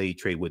transatlantic slave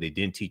trade, where they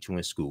didn't teach you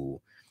in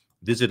school.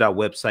 Visit our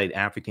website,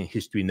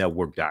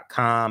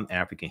 AfricanHistoryNetwork.com,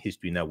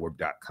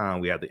 AfricanHistoryNetwork.com.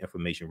 We have the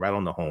information right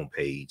on the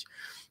homepage.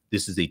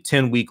 This is a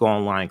 10-week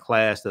online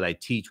class that I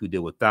teach. We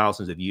deal with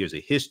thousands of years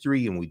of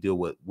history, and we deal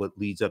with what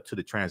leads up to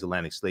the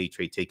transatlantic slave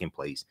trade taking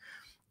place.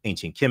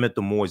 Ancient Kemet,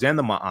 the Moors, and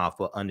the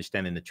Ma'afa,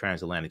 understanding the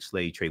transatlantic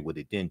slave trade, where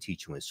they didn't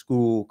teach you in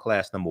school.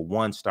 Class number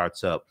 1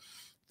 starts up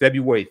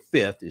February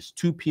 5th. It's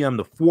 2 p.m.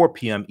 to 4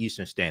 p.m.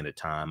 Eastern Standard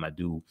Time. I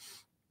do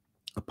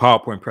a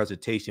PowerPoint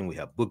presentation. We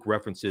have book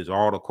references,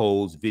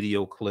 articles,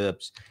 video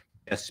clips,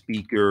 guest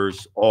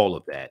speakers, all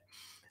of that.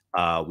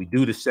 We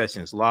do the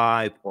sessions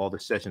live. All the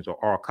sessions are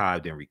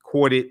archived and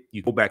recorded.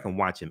 You go back and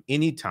watch them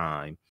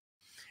anytime.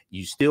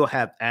 You still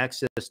have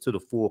access to the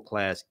full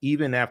class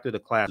even after the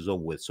class is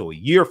over with. So a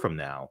year from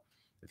now,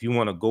 if you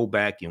want to go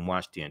back and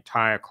watch the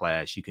entire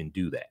class, you can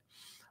do that.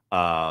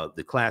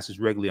 The class is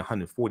regularly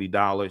 $140.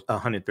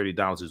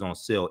 $130 is on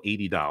sale,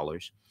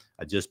 $80.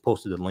 I just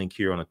posted a link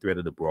here on the thread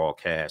of the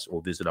broadcast,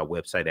 or visit our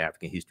website,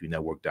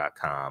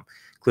 AfricanHistoryNetwork.com.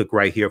 Click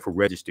right here for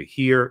register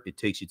here. It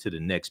takes you to the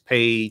next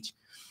page,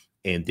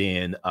 and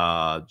then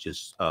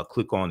just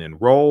click on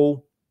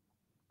enroll.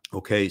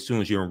 Okay, as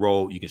soon as you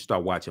enroll, you can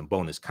start watching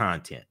bonus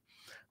content.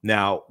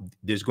 Now,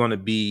 there's going to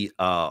be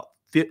you're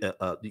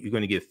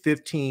going to get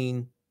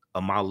 15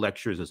 of my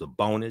lectures as a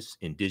bonus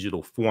in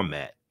digital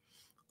format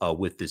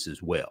with this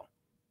as well.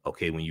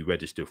 Okay, when you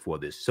register for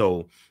this.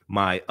 So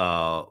my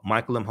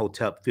Michael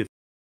Imhotep 15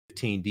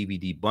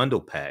 DVD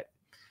bundle pack,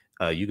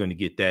 you're going to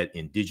get that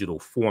in digital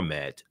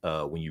format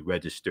when you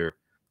register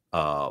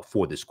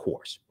for this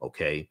course.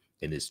 Okay,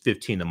 and it's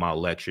 15 of my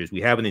lectures. We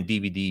have it in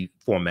DVD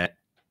format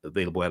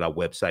available at our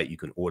website. You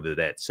can order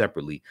that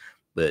separately,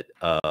 but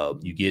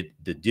you get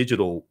the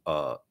digital,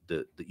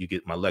 you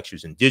get my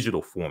lectures in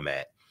digital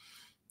format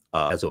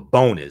as a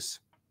bonus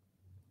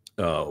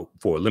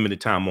for a limited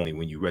time only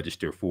when you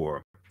register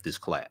for this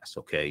class.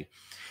 Okay,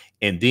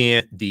 and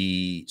then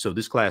so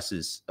this class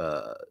is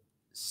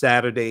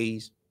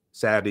Saturdays,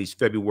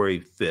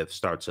 February 5th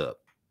starts up.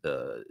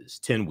 It's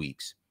 10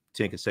 weeks,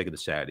 10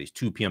 consecutive Saturdays,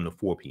 2 p.m. to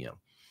 4 p.m.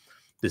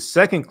 The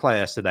second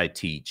class that I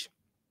teach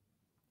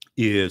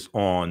is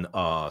on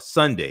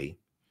Sunday,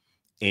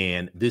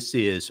 and this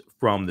is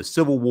from the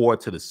Civil War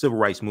to the Civil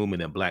Rights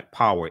Movement and Black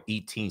Power,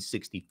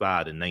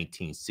 1865 to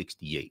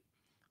 1968.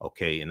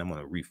 Okay, and I'm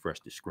going to refresh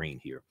the screen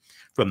here.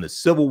 From the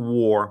Civil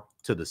War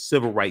to the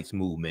Civil Rights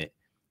Movement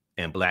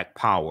and Black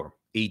Power,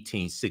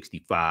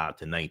 1865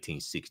 to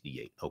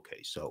 1968.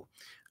 Okay, so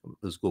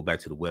let's go back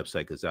to the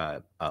website, because I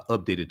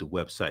updated the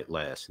website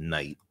last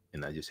night.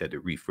 and I just had to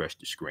refresh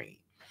the screen.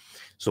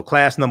 So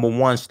class number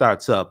 1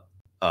 starts up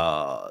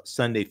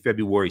Sunday,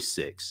 February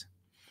 6th.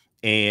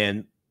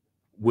 And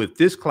with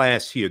this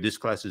class here, this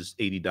class is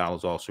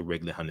 $80, also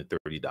regularly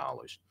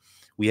 $130.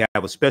 We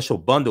have a special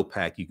bundle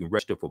pack. You can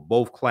register for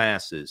both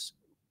classes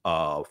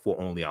for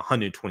only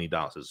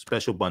 $120. It's a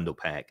special bundle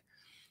pack.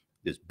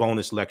 There's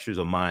bonus lectures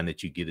of mine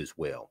that you get as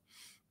well.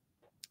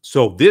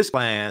 So this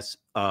class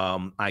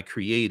I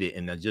created,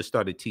 and I just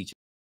started teaching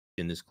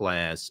in this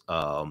class.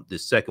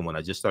 This second one,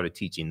 I just started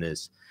teaching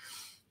this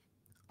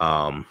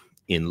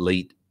in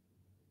late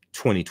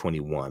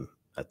 2021.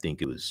 I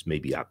think it was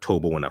maybe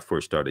October when I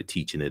first started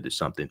teaching it or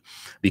something,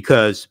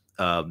 because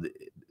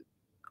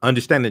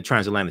understanding the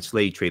transatlantic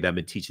slave trade, I've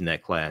been teaching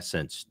that class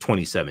since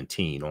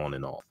 2017 on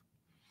and off.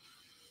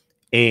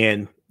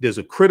 And there's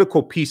a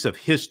critical piece of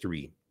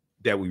history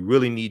that we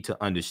really need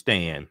to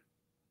understand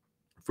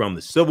from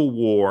the Civil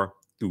War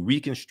through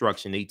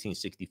Reconstruction,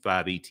 1865,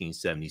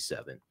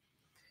 1877,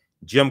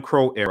 Jim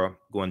Crow era,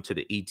 going to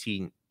the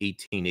 1880s,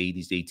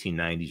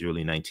 1890s,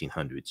 early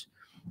 1900s,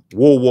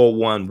 World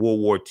War I, World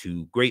War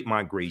II, Great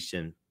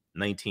Migration,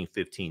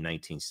 1915,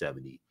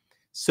 1970,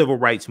 Civil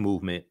Rights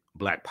Movement,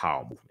 Black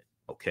Power Movement.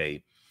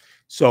 Okay.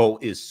 So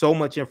it's so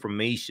much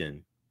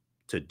information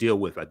to deal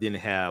with. I didn't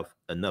have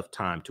enough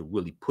time to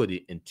really put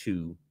it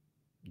into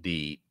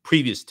the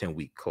previous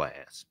 10-week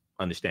class,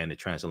 Understand the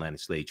Transatlantic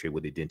Slave Trade,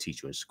 what they didn't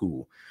teach you in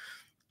school.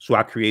 So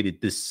I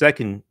created this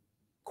second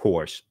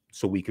course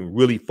so we can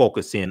really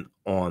focus in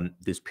on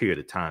this period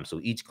of time. So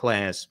each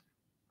class,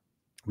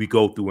 we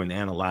go through and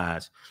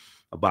analyze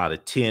about a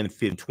 10,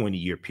 15,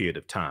 20-year period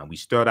of time. We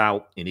start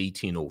out in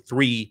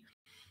 1803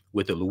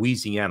 with the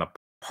Louisiana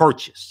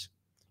Purchase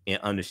and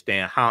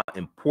understand how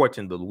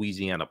important the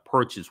Louisiana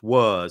Purchase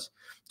was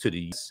to the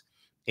U.S.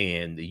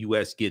 And the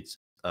U.S. gets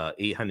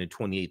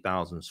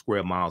 828,000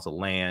 square miles of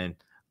land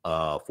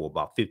for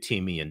about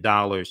 $15 million.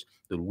 The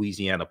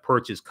Louisiana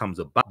Purchase comes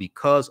about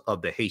because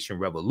of the Haitian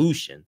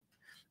Revolution,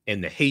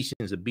 and the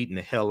Haitians are beating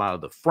the hell out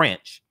of the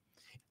French.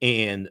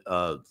 And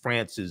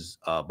France is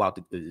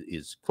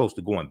is close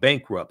to going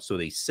bankrupt. So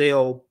they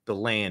sell the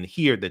land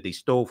here that they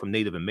stole from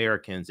Native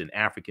Americans and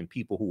African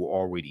people who were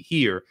already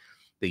here.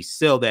 They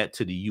sell that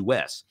to the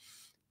U.S.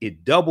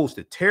 It doubles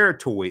the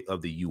territory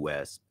of the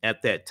U.S.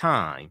 at that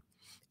time.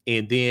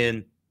 And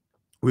then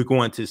we're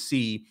going to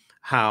see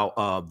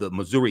how the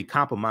Missouri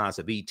Compromise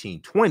of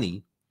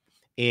 1820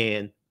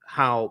 and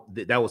how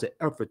that was an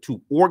effort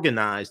to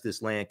organize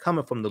this land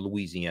coming from the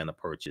Louisiana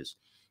Purchase.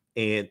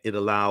 And it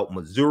allowed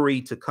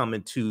Missouri to come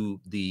into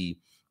the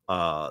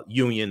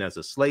Union as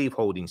a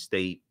slaveholding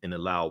state, and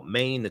allowed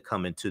Maine to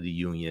come into the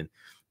Union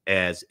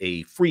as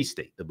a free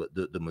state,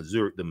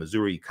 the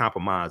Missouri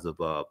Compromise of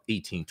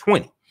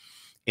 1820.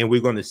 And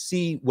we're going to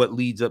see what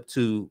leads up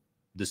to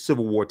the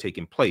Civil War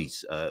taking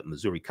place.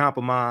 Missouri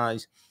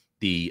Compromise,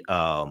 the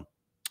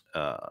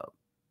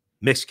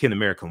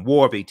Mexican-American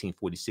War of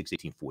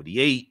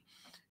 1846-1848,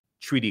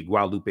 Treaty of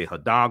Guadalupe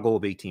Hidalgo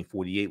of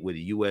 1848, where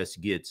the U.S.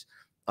 gets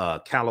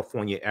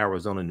California,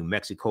 Arizona, New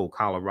Mexico,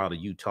 Colorado,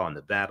 Utah, and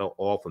Nevada,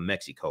 all from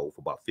Mexico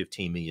for about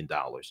 $15 million.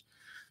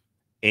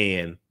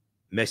 And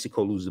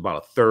Mexico loses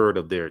about a third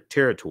of their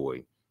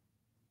territory.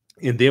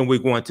 And then we're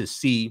going to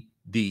see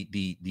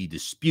the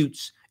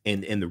disputes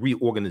and the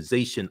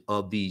reorganization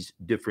of these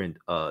different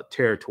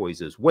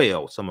territories as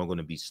well. Some are going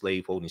to be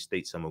slaveholding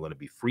states, some are going to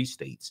be free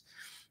states.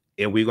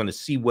 And we're going to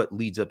see what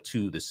leads up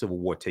to the Civil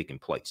War taking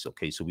place.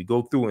 Okay, so we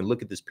go through and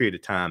look at this period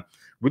of time,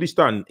 really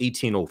starting in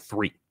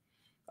 1803.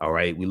 All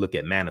right, we look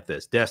at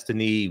Manifest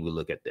Destiny, we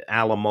look at the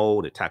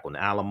Alamo, the attack on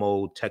the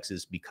Alamo,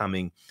 Texas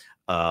becoming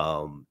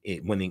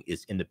winning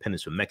its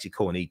independence from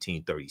Mexico in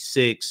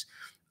 1836.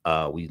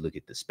 We look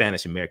at the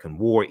Spanish-American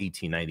War,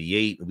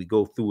 1898, and we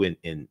go through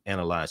and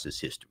analyze this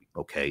history,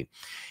 okay?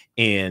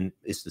 And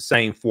it's the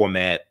same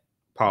format,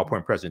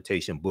 PowerPoint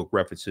presentation, book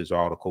references,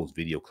 articles,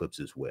 video clips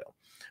as well.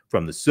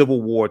 From the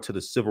Civil War to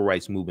the Civil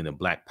Rights Movement and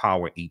Black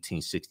Power,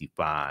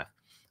 1865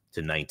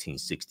 to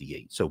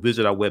 1968. So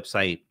visit our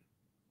website,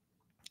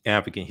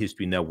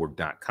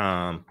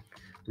 AfricanHistoryNetwork.com.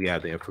 We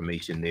have the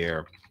information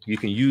there. You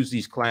can use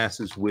these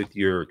classes with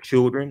your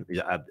children.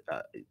 I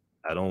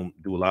don't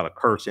do a lot of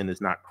cursing.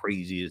 It's not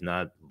crazy. It's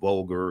not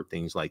vulgar,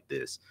 things like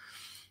this.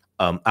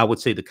 I would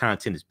say the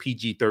content is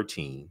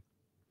PG-13,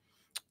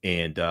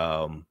 and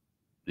the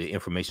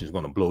information is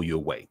going to blow you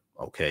away.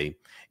 Okay.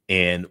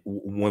 And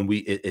when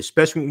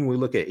especially when we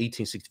look at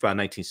 1865,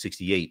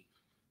 1968,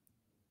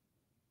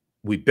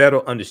 we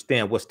better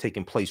understand what's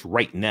taking place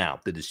right now.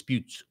 The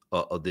disputes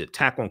of the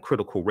attack on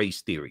critical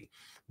race theory,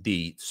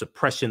 the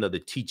suppression of the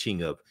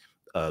teaching of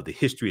the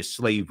history of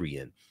slavery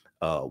and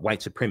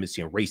white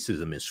supremacy and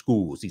racism in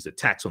schools, these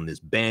attacks on this,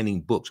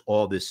 banning books,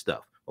 all this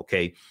stuff,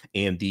 okay?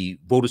 And the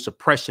voter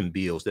suppression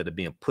bills that are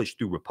being pushed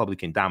through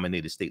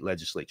Republican-dominated state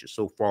legislatures.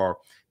 So far,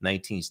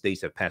 19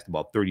 states have passed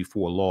about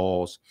 34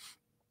 laws.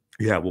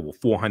 You have over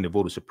 400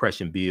 voter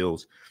suppression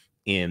bills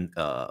in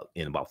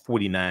about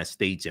 49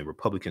 states, and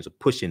Republicans are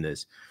pushing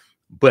this.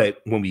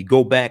 But when we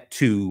go back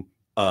to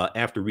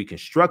after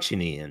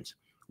Reconstruction ends,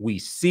 we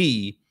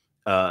see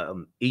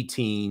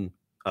 18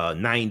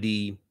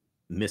 1890,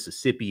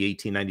 Mississippi,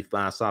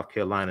 1895, South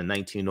Carolina,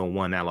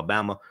 1901,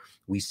 Alabama.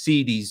 We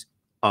see these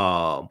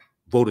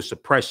voter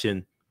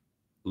suppression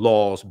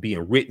laws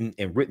being written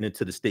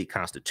into the state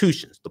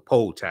constitutions, the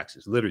poll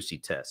taxes, literacy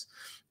tests,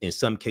 in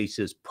some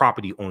cases,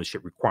 property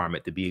ownership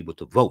requirement to be able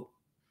to vote.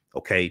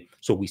 Okay,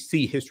 so we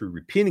see history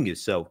repeating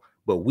itself,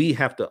 but we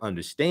have to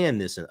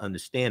understand this and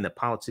understand that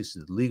politics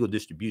is the legal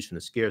distribution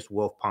of scarce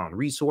wealth, power, and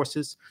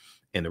resources,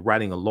 and the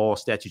writing of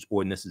laws, statutes,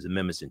 ordinances,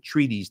 amendments, and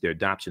treaties, their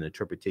adoption,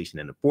 interpretation,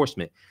 and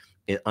enforcement,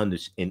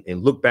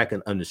 and look back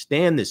and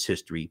understand this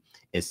history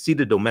and see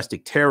the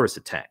domestic terrorist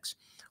attacks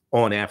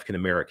on African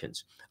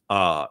Americans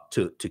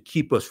to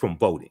keep us from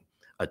voting,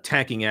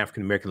 attacking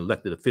African American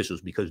elected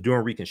officials, because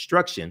during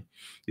Reconstruction,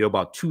 there were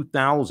about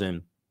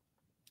 2,000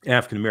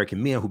 African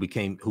American men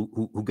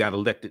who got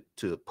elected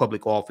to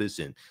public office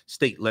and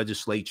state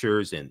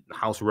legislatures and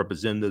House of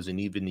Representatives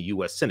and even the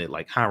U.S. Senate,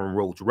 like Hiram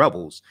Rhodes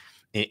Rebels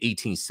in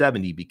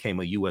 1870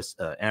 became a U.S.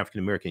 African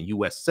American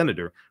U.S.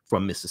 senator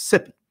from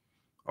Mississippi.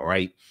 All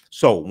right.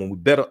 So when we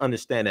better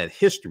understand that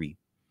history,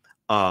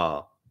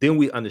 then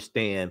we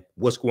understand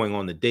what's going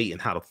on today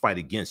and how to fight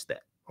against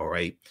that. All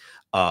right.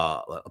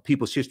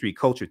 People's history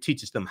culture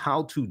teaches them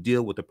how to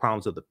deal with the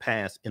problems of the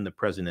past, in the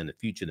present, and the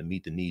future to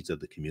meet the needs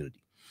of the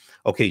community.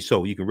 Okay,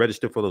 so you can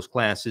register for those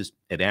classes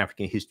at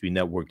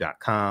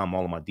AfricanHistoryNetwork.com.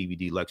 All of my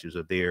DVD lectures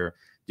are there,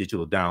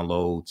 digital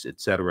downloads,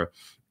 etc.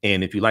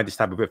 And if you like this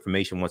type of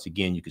information, once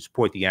again, you can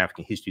support the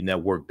African History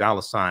Network,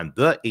 $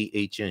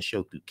 the AHN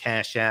Show through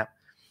Cash App,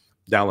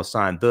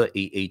 $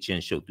 the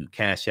AHN Show through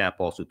Cash App,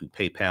 also through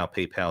PayPal,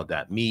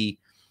 paypal.me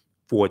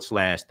 /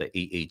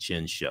 the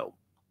AHN Show.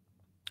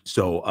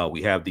 So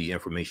we have the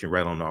information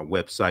right on our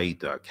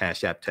website,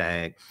 Cash App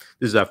tag.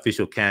 This is our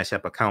official Cash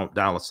App account,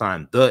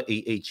 $ the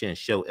AHN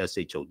Show,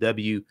 SHOW.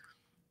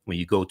 When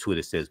you go to it,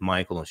 it says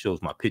Michael and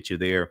shows my picture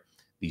there.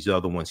 These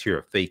other ones here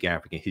are fake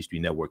African History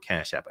Network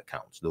Cash App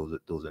accounts.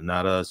 Those are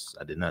not us.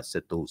 I did not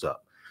set those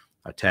up.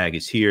 Our tag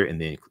is here,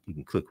 and then you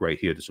can click right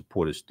here to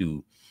support us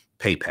through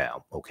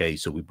PayPal. Okay,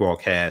 so we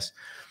broadcast.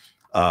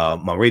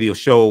 My radio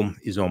show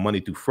is on Monday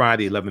through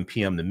Friday, 11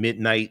 p.m. to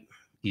midnight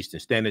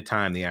Eastern Standard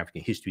Time, the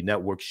African History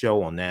Network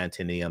show on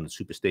 9:10 a.m. the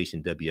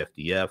Superstation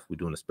WFDF. We're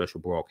doing a special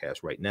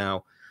broadcast right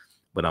now,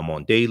 but I'm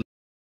on daily,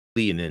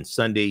 and then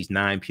Sundays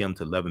 9 p.m.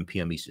 to 11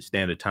 p.m. Eastern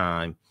Standard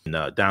Time. And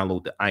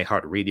download the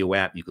iHeartRadio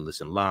app. You can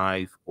listen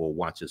live or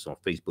watch us on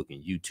Facebook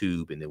and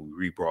YouTube, and then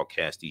we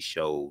rebroadcast these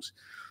shows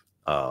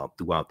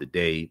throughout the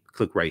day.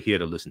 Click right here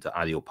to listen to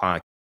audio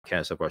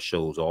podcasts of our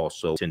shows,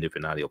 also 10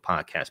 different audio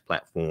podcast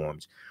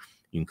platforms.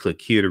 You can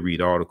click here to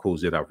read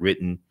articles that I've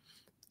written.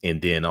 And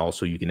then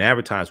also you can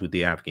advertise with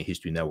the African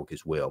History Network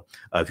as well.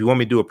 If you want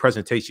me to do a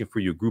presentation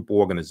for your group or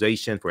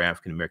organization for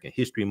African American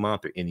History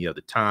Month or any other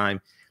time,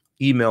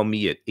 email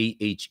me at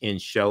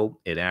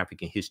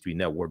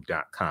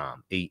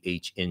ahnshow@africanhistorynetwork.com.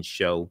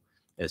 ahnshow,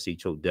 SHOW,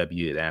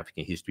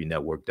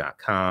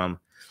 @africanhistorynetwork.com.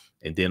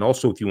 And then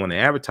also, if you want to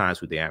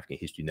advertise with the African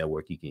History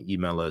Network, you can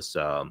email us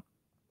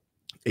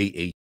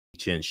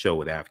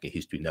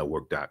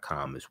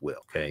ahnshow@africanhistorynetwork.com as well.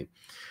 Okay.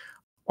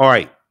 All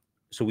right.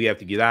 So we have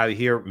to get out of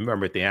here.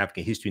 Remember, at the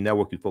African History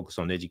Network, we focus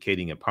on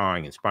educating,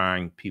 empowering,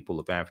 inspiring people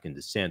of African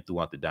descent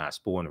throughout the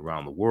diaspora and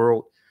around the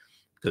world.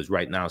 Because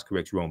right now, it's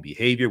correct your own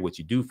behavior. What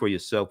you do for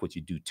yourself, what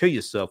you do to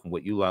yourself, and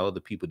what you allow other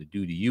people to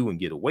do to you and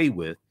get away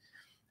with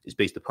is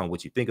based upon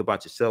what you think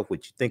about yourself.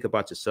 What you think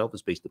about yourself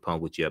is based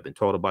upon what you have been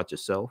taught about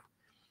yourself.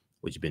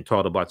 What you've been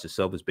taught about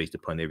yourself is based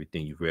upon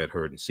everything you've read,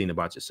 heard, and seen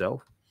about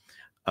yourself.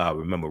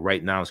 Remember,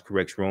 right now, it's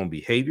correct your own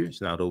behavior.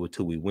 It's not over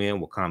till we win.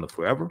 Wakanda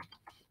forever.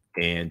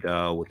 And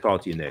we'll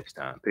talk to you next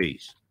time.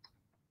 Peace.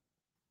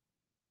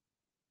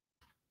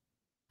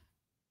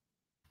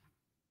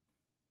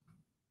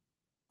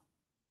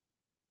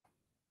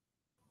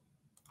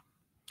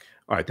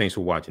 All right. Thanks for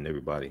watching,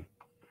 everybody.